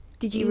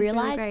 Did you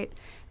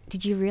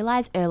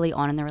realize early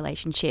on in the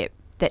relationship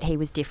that he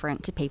was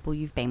different to people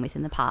you've been with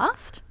in the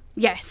past?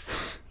 Yes.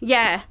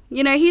 Yeah.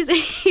 You know,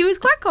 he was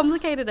quite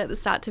complicated at the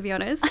start, to be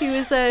honest. He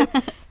was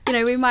you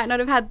know, we might not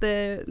have had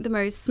the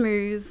most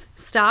smooth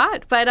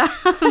start, but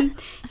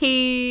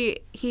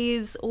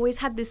he's always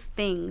had this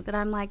thing that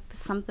I'm like,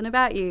 there's something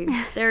about you.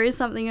 There is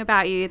something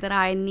about you that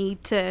I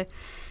need to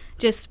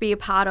just be a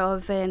part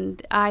of.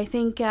 And I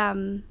think,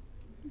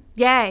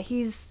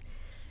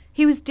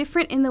 he was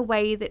different in the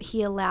way that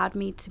he allowed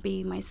me to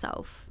be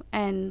myself.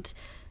 And,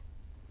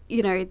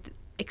 you know,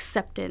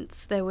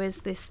 acceptance. There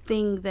was this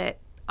thing that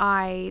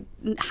I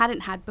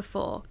hadn't had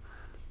before.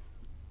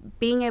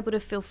 Being able to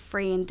feel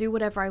free and do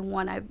whatever I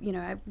want. I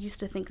used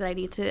to think that I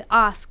need to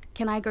ask,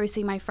 can I go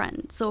see my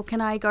friends? Or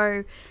can I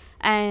go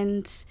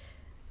and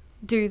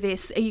do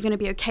this? Are you going to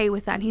be okay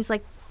with that? And he's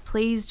like,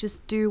 please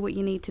just do what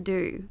you need to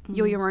do.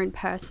 You're your own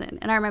person.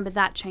 And I remember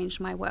that changed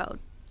my world.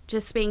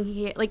 Just being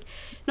here, like,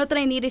 not that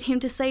I needed him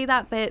to say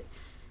that, but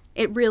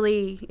it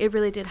really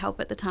did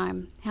help at the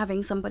time.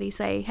 Having somebody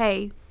say,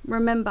 hey,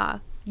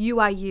 remember,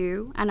 you are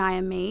you and I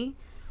am me,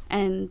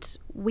 and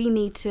we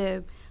need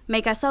to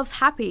make ourselves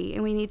happy,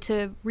 and we need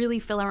to really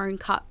fill our own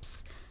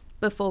cups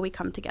before we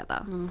come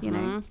together, you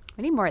know.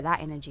 We need more of that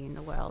energy in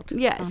the world.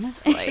 Yes.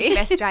 Honestly. The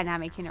best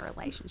dynamic in a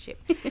relationship.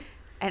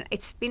 And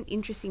it's been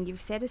interesting. You've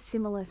said a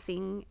similar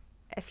thing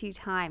a few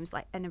times,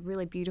 like, and a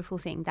really beautiful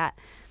thing, that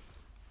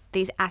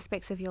these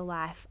aspects of your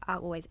life are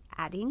always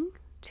adding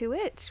to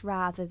it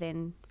rather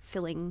than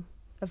filling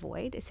a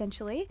void,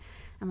 essentially.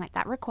 I'm like,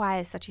 that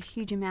requires such a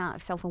huge amount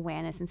of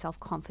self-awareness and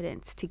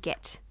self-confidence to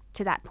get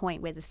to that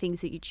point where the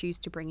things that you choose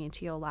to bring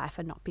into your life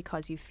are not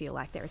because you feel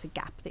like there is a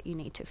gap that you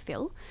need to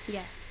fill.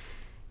 Yes.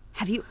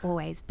 Have you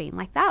always been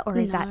like that, or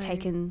has that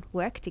taken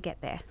work to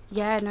get there?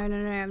 Yeah, no.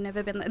 I've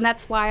never been, and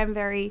that's why I'm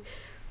very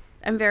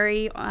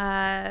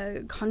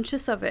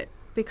conscious of it,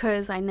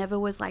 because I never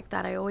was like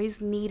that. I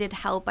always needed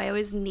help. I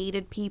always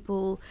needed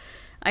people.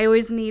 I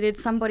always needed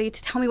somebody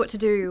to tell me what to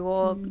do,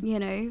 or you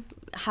know,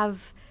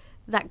 have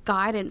that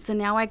guidance. And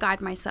now I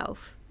guide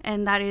myself,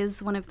 and that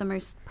is one of the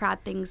most proud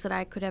things that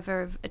I could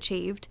ever have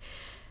achieved.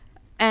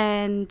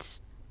 And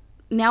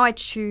now I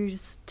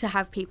choose to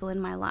have people in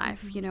my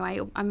life. You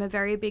know, I'm a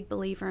very big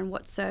believer in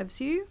what serves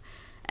you,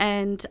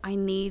 and I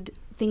need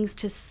things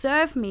to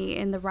serve me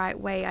in the right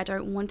way. I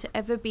don't want to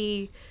ever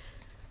be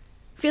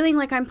feeling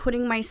like I'm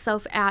putting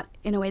myself out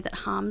in a way that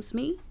harms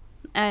me.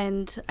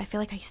 And I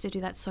feel like I used to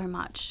do that so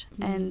much.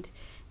 And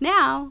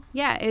now,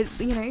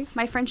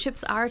 my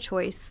friendships are a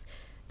choice.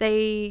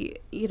 They,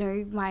 you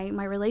know,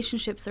 my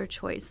relationships are a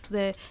choice.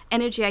 The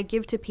energy I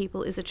give to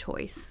people is a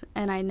choice.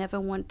 And I never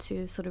want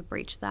to sort of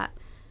breach that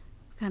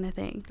kind of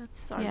thing.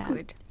 That's so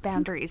good.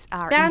 Boundaries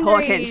are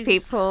important,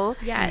 people.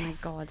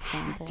 Yes. Oh my God, so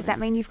important. Does that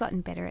mean you've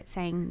gotten better at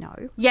saying no?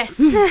 Yes.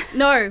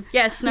 No.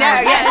 Yes. No.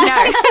 Yes.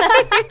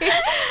 No.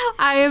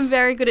 I am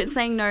very good at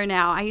saying no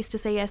now. I used to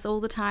say yes all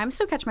the time.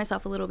 Still catch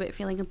myself a little bit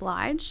feeling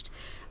obliged.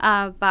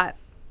 But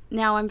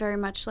now I'm very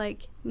much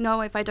like,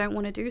 no, if I don't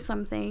want to do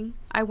something,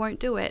 I won't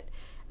do it.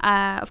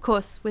 Of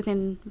course,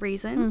 within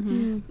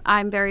reason.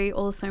 I'm very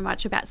also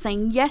much about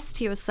saying yes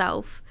to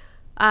yourself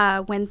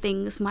when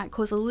things might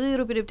cause a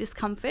little bit of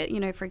discomfort, you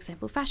know, for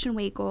example, Fashion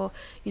Week, or,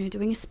 you know,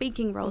 doing a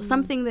speaking role,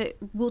 something that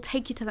will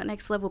take you to that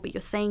next level, but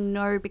you're saying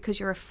no because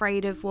you're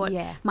afraid of what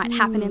might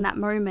happen in that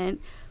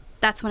moment.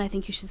 That's when I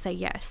think you should say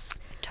yes.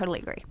 Totally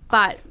agree.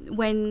 But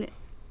when,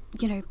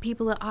 you know,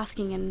 people are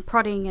asking and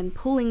prodding and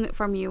pulling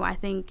from you, I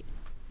think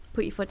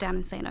put your foot down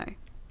and say no.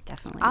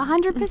 Definitely.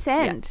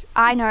 100%.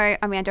 I know,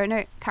 I mean, I don't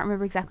know, can't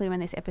remember exactly when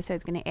this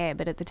episode's going to air,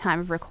 but at the time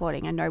of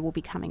recording, I know we'll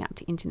be coming up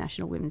to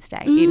International Women's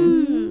Day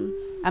in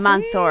a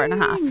month or and a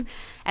half.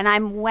 And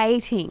I'm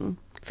waiting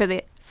for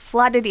the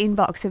flooded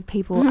inbox of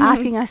people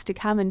asking us to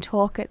come and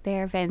talk at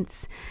their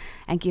events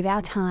and give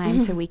our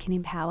time so we can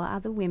empower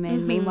other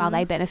women. Meanwhile,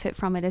 they benefit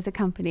from it as a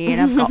company.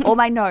 And I've got all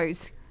my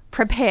no's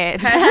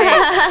prepared.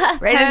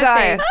 Ready to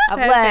go.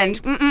 I've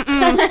learned.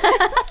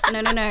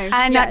 No.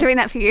 I'm not doing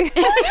that for you.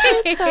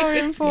 So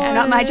important.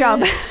 Not my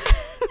job.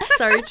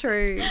 So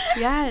true.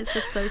 Yes,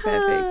 it's so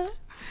perfect.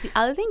 The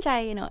other thing,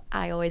 Jay,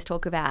 I always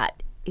talk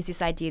about is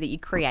this idea that you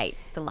create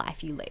the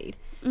life you lead.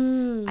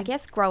 I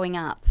guess growing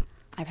up,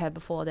 I've heard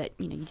before that,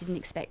 you didn't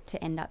expect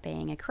to end up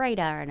being a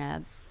creator and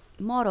a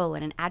model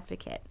and an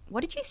advocate.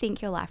 What did you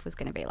think your life was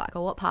going to be like,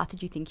 or what path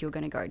did you think you were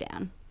going to go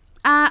down?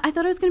 I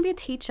thought I was going to be a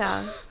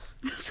teacher.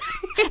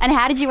 And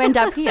how did you end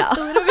up here? A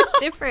little bit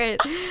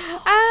different.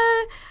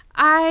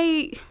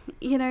 I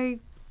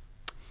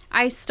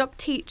stopped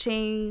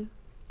teaching.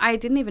 I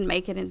didn't even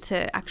make it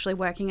into actually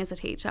working as a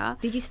teacher.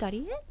 Did you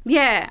study it?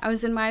 Yeah, I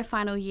was in my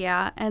final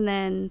year and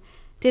then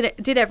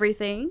did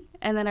everything,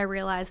 and then I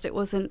realized it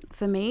wasn't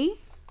for me.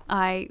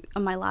 On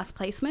my last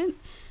placement,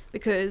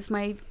 because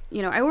I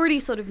already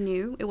sort of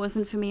knew it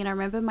wasn't for me. And I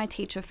remember my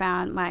teacher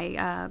found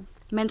my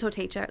mentor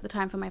teacher at the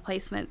time for my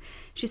placement.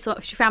 She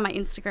found my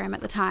Instagram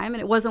at the time,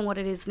 and it wasn't what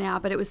it is now,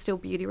 but it was still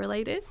beauty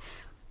related.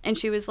 And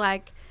she was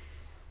like,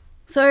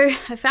 "So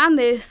I found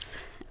this."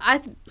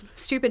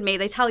 Stupid me.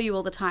 They tell you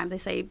all the time. They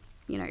say,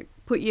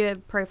 put your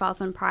profiles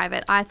on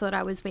private. I thought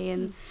I was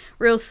being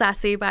real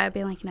sassy by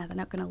being like, no, they're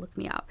not going to look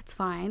me up. It's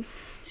fine.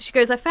 So she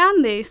goes, "I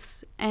found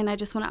this, and I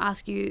just want to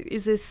ask you,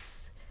 is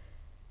this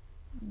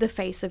the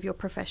face of your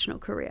professional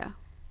career?"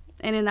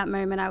 And in that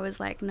moment, I was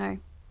like, no.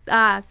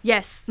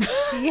 Yes.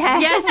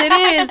 Yes, it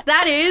is.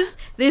 That is.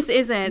 This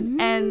isn't.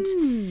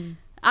 And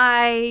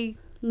I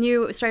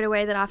knew straight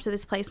away that after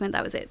this placement,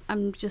 that was it. I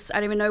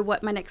don't even know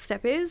what my next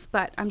step is,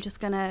 but I'm just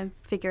going to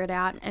figure it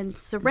out and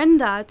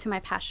surrender to my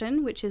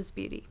passion, which is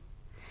beauty.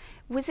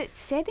 Was it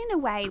said in a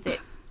way that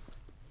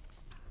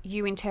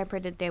you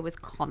interpreted there was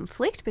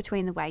conflict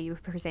between the way you were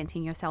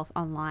presenting yourself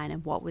online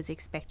and what was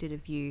expected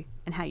of you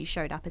and how you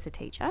showed up as a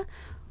teacher?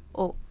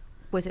 Or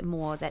was it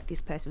more that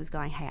this person was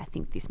going, hey, I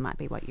think this might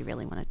be what you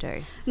really want to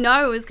do?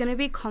 No, it was going to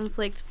be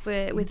conflict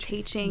with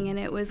teaching, and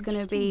it was going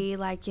to be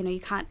like, you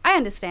can't, I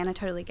understand, I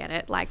totally get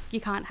it. Like,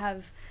 you can't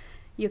have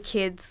your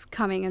kids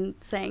coming and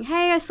saying,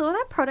 hey, I saw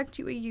that product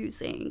you were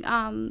using,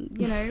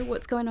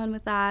 what's going on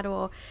with that?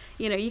 Or,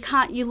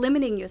 you're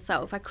limiting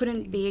yourself. I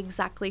couldn't be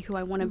exactly who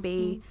I want to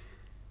be,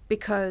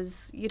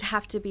 because you'd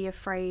have to be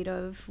afraid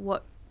of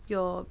what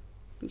your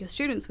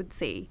students would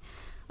see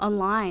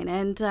online.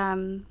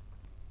 And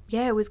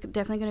it was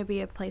definitely going to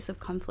be a place of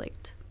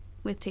conflict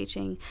with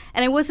teaching.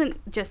 And it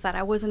wasn't just that.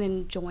 I wasn't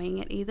enjoying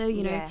it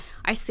either.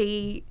 I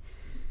see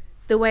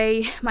the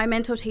way my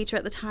mentor teacher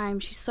at the time,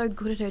 she's so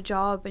good at her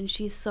job and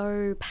she's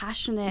so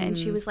passionate. And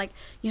she was like,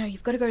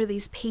 you've got to go to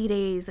these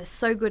PDs. They're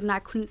so good. And I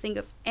couldn't think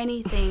of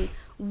anything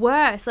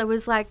worse. I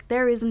was like,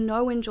 there is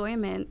no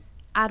enjoyment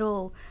at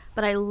all.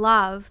 But I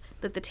love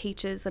that the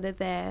teachers that are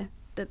there,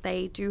 that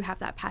they do have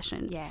that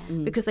passion.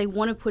 Because they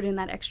want to put in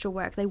that extra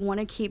work. They want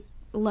to keep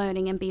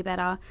learning and be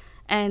better.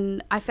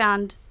 And I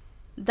found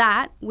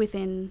that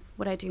within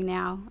what I do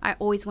now. I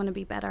always want to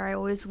be better. I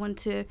always want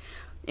to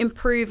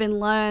improve and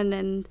learn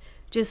and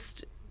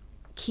just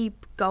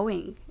keep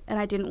going. And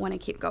I didn't want to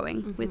keep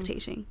going with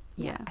teaching.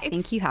 Yeah, I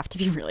think you have to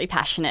be really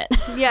passionate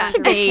Yeah. to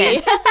be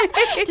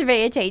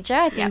a teacher.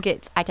 I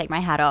think I take my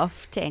hat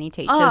off to any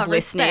teachers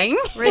listening.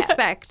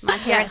 Respect. My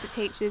parents are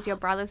teachers, your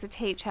brother's a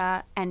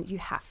teacher, and you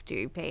have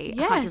to be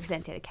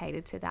 100%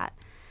 dedicated to that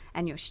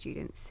and your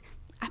students.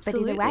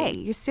 Absolutely. But either way,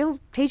 you're still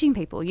teaching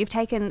people. You've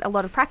taken a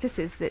lot of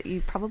practices that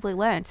you probably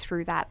learned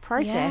through that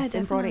process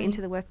and brought it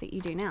into the work that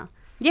you do now.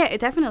 Yeah,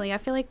 definitely. I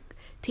feel like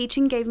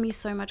teaching gave me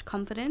so much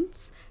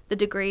confidence. The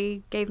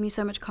degree gave me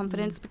so much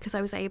confidence because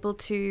I was able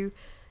to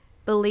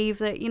believe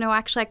that,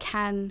 actually I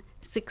can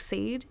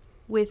succeed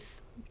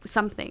with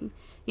something.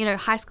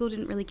 High school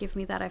didn't really give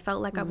me that. I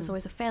felt like I was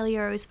always a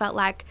failure. I always felt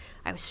like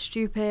I was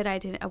stupid.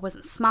 I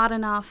wasn't smart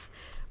enough.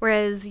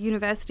 Whereas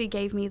university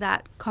gave me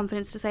that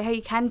confidence to say, hey,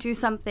 you can do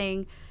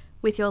something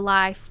with your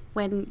life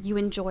when you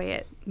enjoy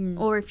it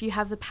or if you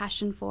have the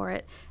passion for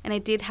it. And I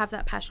did have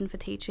that passion for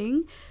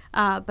teaching,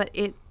 but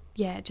it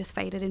just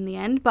faded in the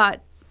end.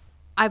 But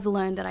I've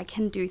learned that I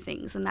can do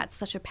things, and that's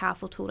such a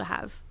powerful tool to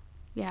have.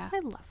 Yeah. I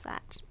love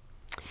that.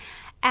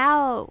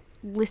 Our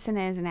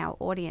listeners and our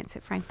audience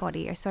at Frank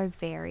Body are so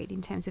varied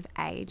in terms of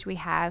age. We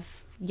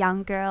have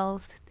young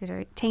girls that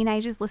are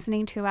teenagers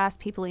listening to us,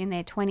 people in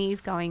their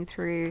 20s going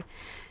through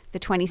the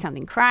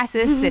 20-something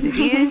crisis that it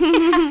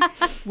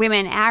is,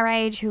 women our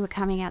age who are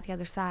coming out the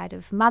other side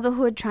of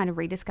motherhood, trying to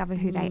rediscover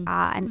who they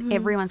are, and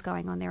everyone's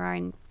going on their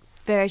own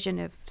version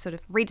of sort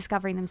of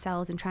rediscovering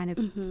themselves and trying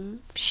to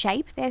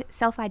shape their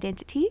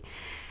self-identity.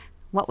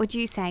 What would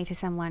you say to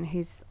someone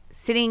who's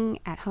sitting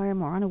at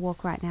home or on a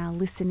walk right now,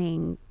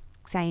 listening,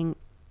 saying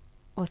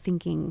or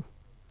thinking,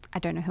 I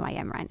don't know who I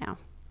am right now?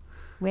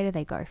 Where do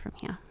they go from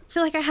here? I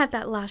feel like I had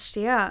that last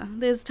year.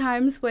 There's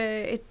times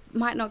where it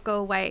might not go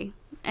away,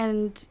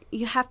 and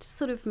you have to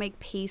sort of make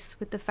peace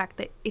with the fact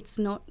that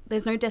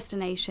there's no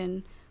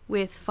destination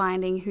with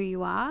finding who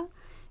you are.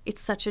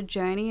 It's such a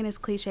journey, and as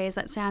cliche as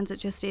that sounds, it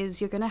just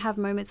is. You're going to have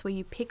moments where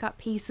you pick up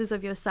pieces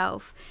of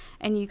yourself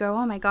and you go,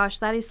 oh my gosh,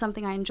 that is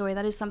something I enjoy.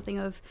 That is something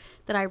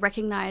that I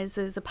recognize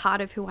as a part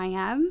of who I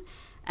am,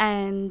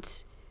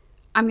 and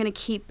I'm going to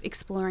keep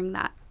exploring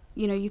that.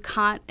 You know, you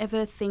can't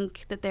ever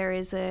think that there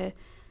is a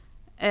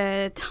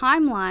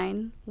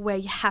timeline where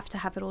you have to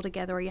have it all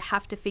together, or you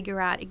have to figure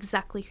out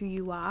exactly who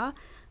you are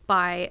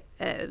by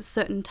a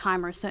certain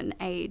time or a certain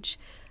age,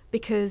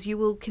 because you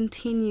will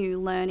continue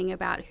learning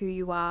about who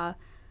you are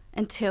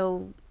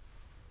until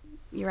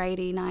you're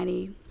 80,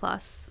 90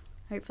 plus,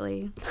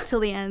 hopefully, till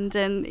the end.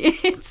 And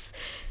it's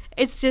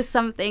just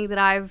something that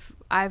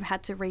I've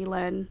had to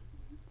relearn.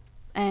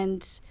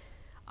 And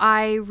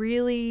I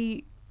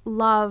really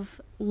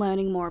love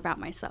learning more about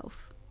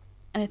myself.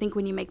 And I think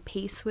when you make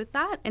peace with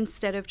that,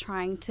 instead of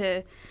trying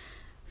to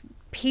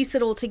piece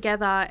it all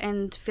together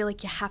and feel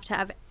like you have to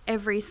have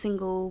every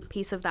single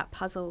piece of that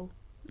puzzle,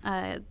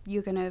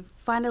 you're going to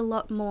find a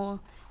lot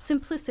more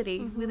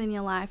simplicity within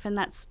your life, and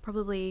that's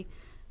probably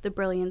the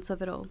brilliance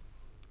of it all.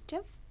 Do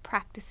you have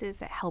practices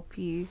that help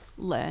you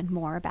learn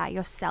more about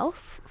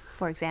yourself?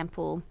 For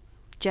example,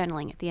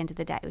 journaling at the end of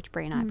the day, which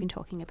Brie and I have been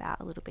talking about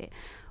a little bit.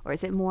 Or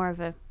is it more of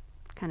a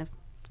kind of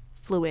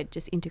fluid,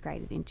 just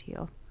integrated into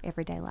your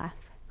everyday life?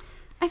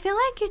 I feel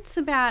like it's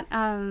about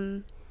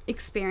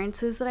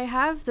experiences that I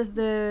have,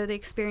 the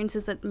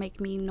experiences that make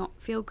me not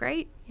feel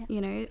great. Yep.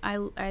 You know,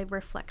 I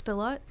reflect a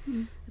lot.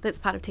 That's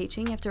part of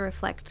teaching. You have to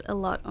reflect a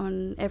lot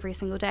on every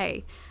single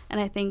day, and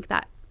I think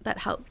that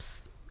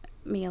helps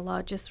me a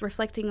lot, just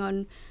reflecting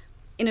on,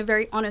 in a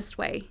very honest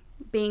way,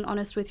 being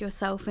honest with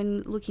yourself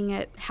and looking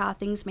at how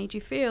things made you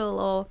feel,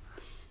 or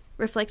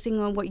reflecting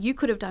on what you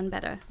could have done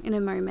better in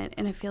a moment.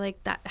 And I feel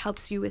like that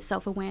helps you with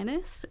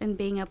self-awareness and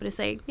being able to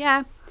say,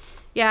 yeah,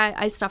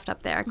 I stuffed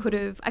up there. I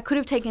could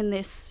have taken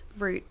this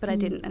route, but I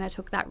didn't, and I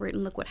took that route,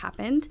 and look what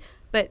happened.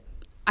 But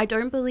I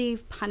don't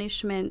believe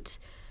punishment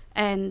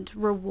and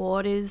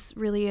reward is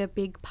really a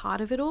big part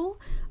of it all.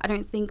 I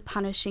don't think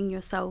punishing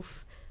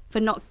yourself for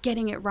not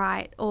getting it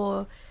right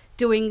or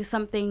doing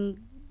something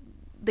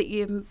that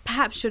you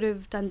perhaps should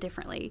have done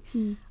differently.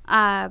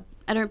 I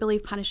don't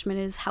believe punishment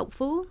is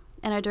helpful,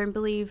 and I don't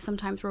believe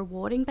sometimes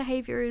rewarding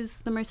behavior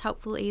is the most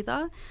helpful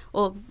either,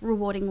 or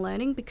rewarding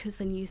learning, because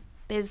then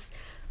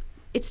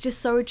it's just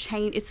so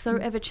it's so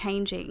ever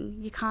changing.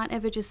 You can't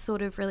ever just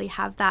sort of really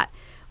have that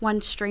one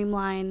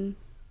streamline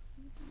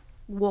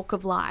walk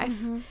of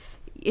life.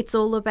 It's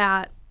all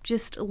about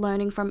just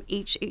learning from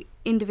each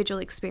individual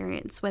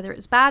experience, whether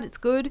it's bad, it's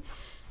good,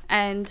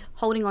 and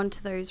holding on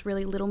to those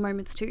really little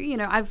moments too. You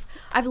know,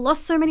 I've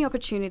lost so many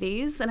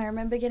opportunities, and I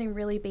remember getting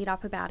really beat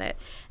up about it.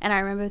 And I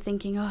remember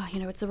thinking, oh, you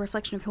know, it's a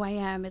reflection of who I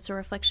am. It's a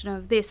reflection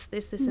of this,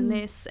 and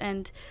this.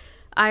 And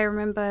I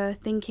remember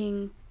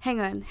thinking, hang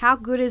on, how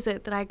good is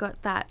it that I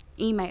got that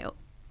email?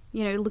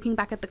 You know, looking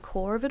back at the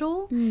core of it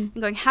all and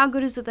going, how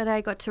good is it that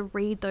I got to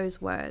read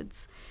those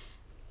words?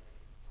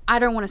 I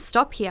don't want to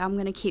stop here. I'm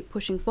going to keep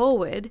pushing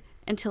forward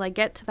until I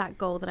get to that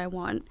goal that I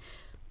want.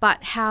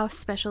 But how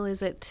special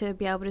is it to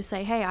be able to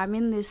say, hey, I'm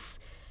in this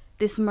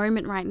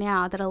moment right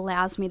now that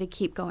allows me to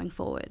keep going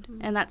forward.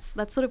 And that's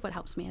sort of what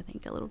helps me, I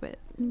think, a little bit.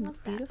 That's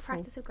beautiful.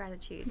 Practice of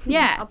gratitude.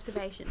 Yeah.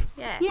 Observation.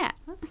 Yeah. Yeah.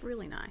 That's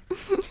really nice.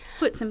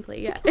 Put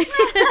simply, yeah.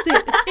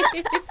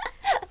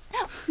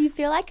 You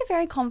feel like a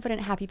very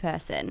confident, happy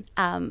person.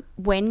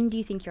 When do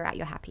you think you're at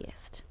your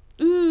happiest?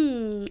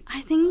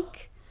 I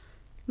think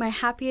my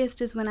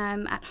happiest is when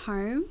I'm at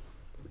home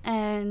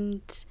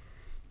and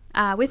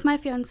with my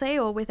fiance,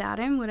 or without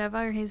him,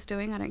 whatever he's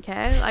doing, I don't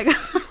care. Like,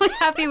 I'm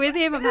happy with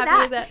him. I'm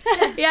happy with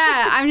it.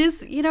 Yeah,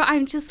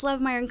 I just love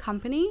my own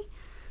company,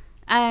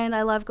 and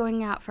I love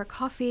going out for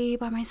coffee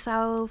by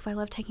myself. I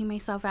love taking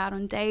myself out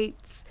on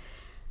dates,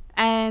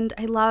 and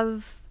I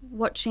love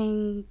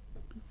watching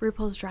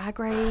RuPaul's Drag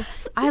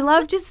Race. I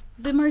love just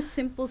the most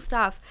simple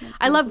stuff.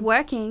 I love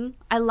working.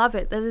 I love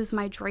it. That is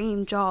my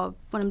dream job,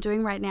 what I'm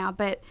doing right now.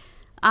 But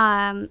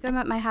I'm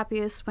at my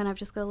happiest when I've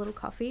just got a little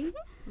coffee.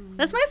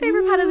 That's my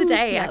favorite part of the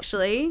day,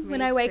 actually,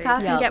 when I wake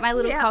up and get my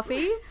little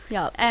coffee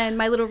and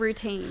my little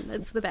routine.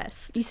 That's the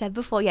best. You said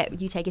before,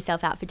 you take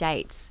yourself out for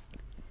dates.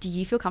 Do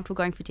you feel comfortable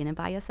going for dinner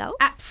by yourself?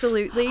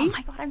 Absolutely. Oh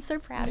my God, I'm so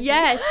proud of you.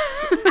 Yes,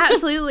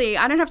 absolutely.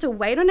 I don't have to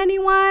wait on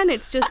anyone.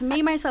 It's just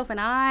me, myself, and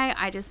I.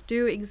 I just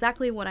do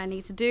exactly what I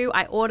need to do.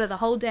 I order the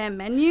whole damn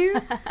menu.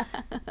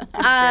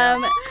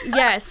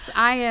 Yes,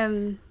 I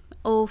am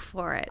all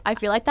for it. I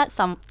feel like that's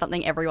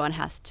something everyone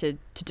has to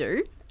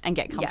do and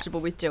get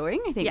comfortable with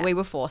doing. I think I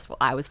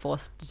was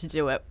forced to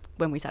do it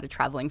when we started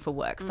traveling for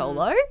work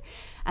solo.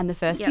 And the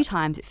first few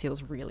times it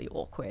feels really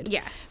awkward.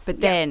 Yeah.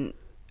 But then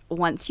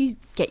once you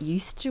get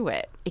used to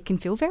it, it can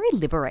feel very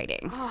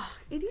liberating. Oh,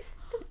 it is.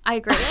 I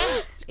agree.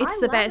 It's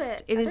the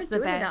best. It is the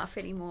best.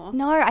 Enough anymore.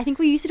 No, I think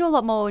we used to do a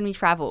lot more when we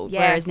travelled,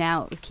 whereas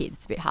now with kids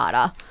it's a bit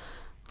harder.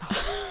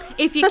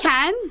 If you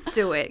can,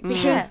 do it,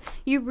 because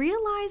you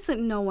realize that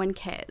no one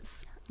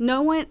cares.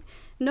 No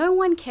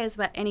one cares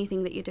about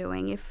anything that you're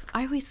doing. If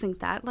I always think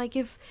that, like,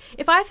 if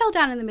I fell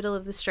down in the middle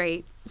of the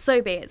street,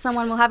 so be it.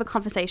 Someone will have a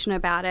conversation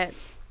about it.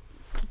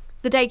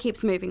 The day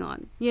keeps moving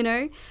on, you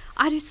know?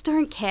 I just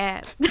don't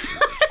care.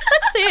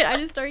 That's it. I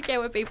just don't care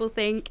what people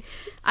think.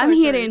 I'm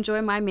here to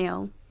enjoy my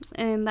meal,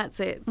 and that's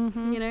it,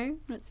 you know?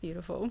 That's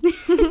beautiful.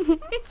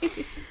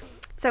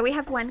 So we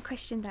have one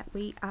question that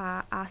we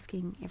are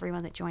asking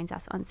everyone that joins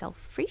us on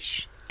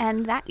Selfish,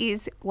 and that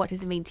is, what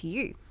does it mean to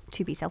you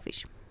to be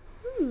selfish?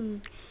 I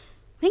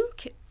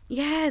think,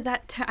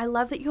 I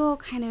love that you're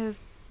kind of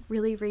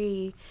really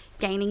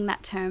regaining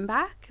that term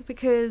back,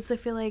 because I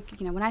feel like,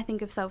 you know, when I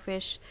think of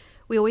selfish,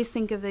 we always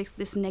think of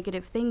this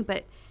negative thing,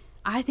 but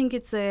I think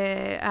it's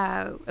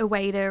a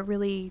way to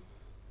really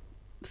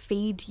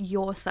feed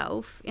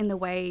yourself in the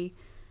way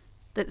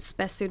that's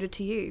best suited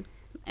to you.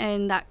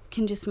 And that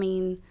can just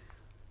mean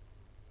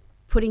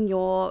putting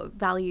your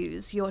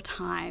values, your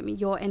time,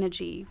 your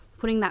energy,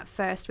 putting that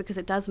first, because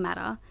it does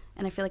matter.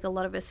 And I feel like a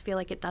lot of us feel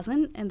like it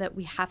doesn't, and that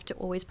we have to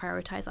always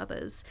prioritize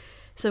others.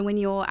 So when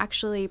you're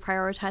actually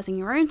prioritizing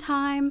your own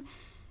time,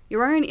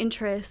 your own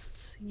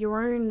interests,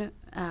 your own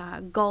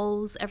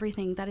goals,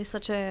 everything, that is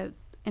such an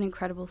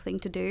incredible thing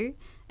to do.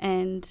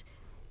 And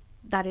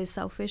that is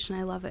selfish, and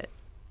I love it.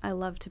 I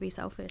love to be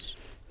selfish.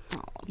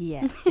 Oh,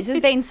 yes. This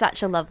has been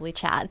such a lovely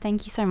chat.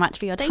 Thank you so much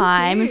for your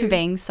time and for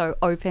being so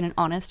open and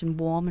honest and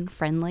warm and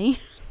friendly.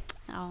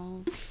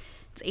 Oh,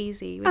 it's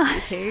easy with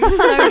you two.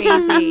 So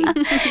easy.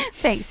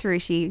 Thanks,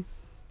 Ruchi.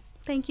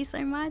 Thank you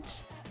so much.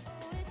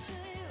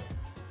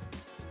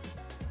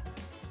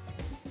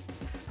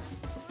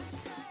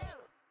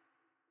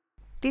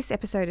 This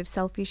episode of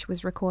Selfish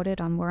was recorded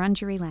on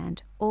Wurundjeri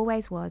land.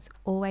 Always was,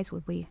 always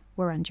would be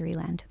Wurundjeri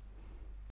land.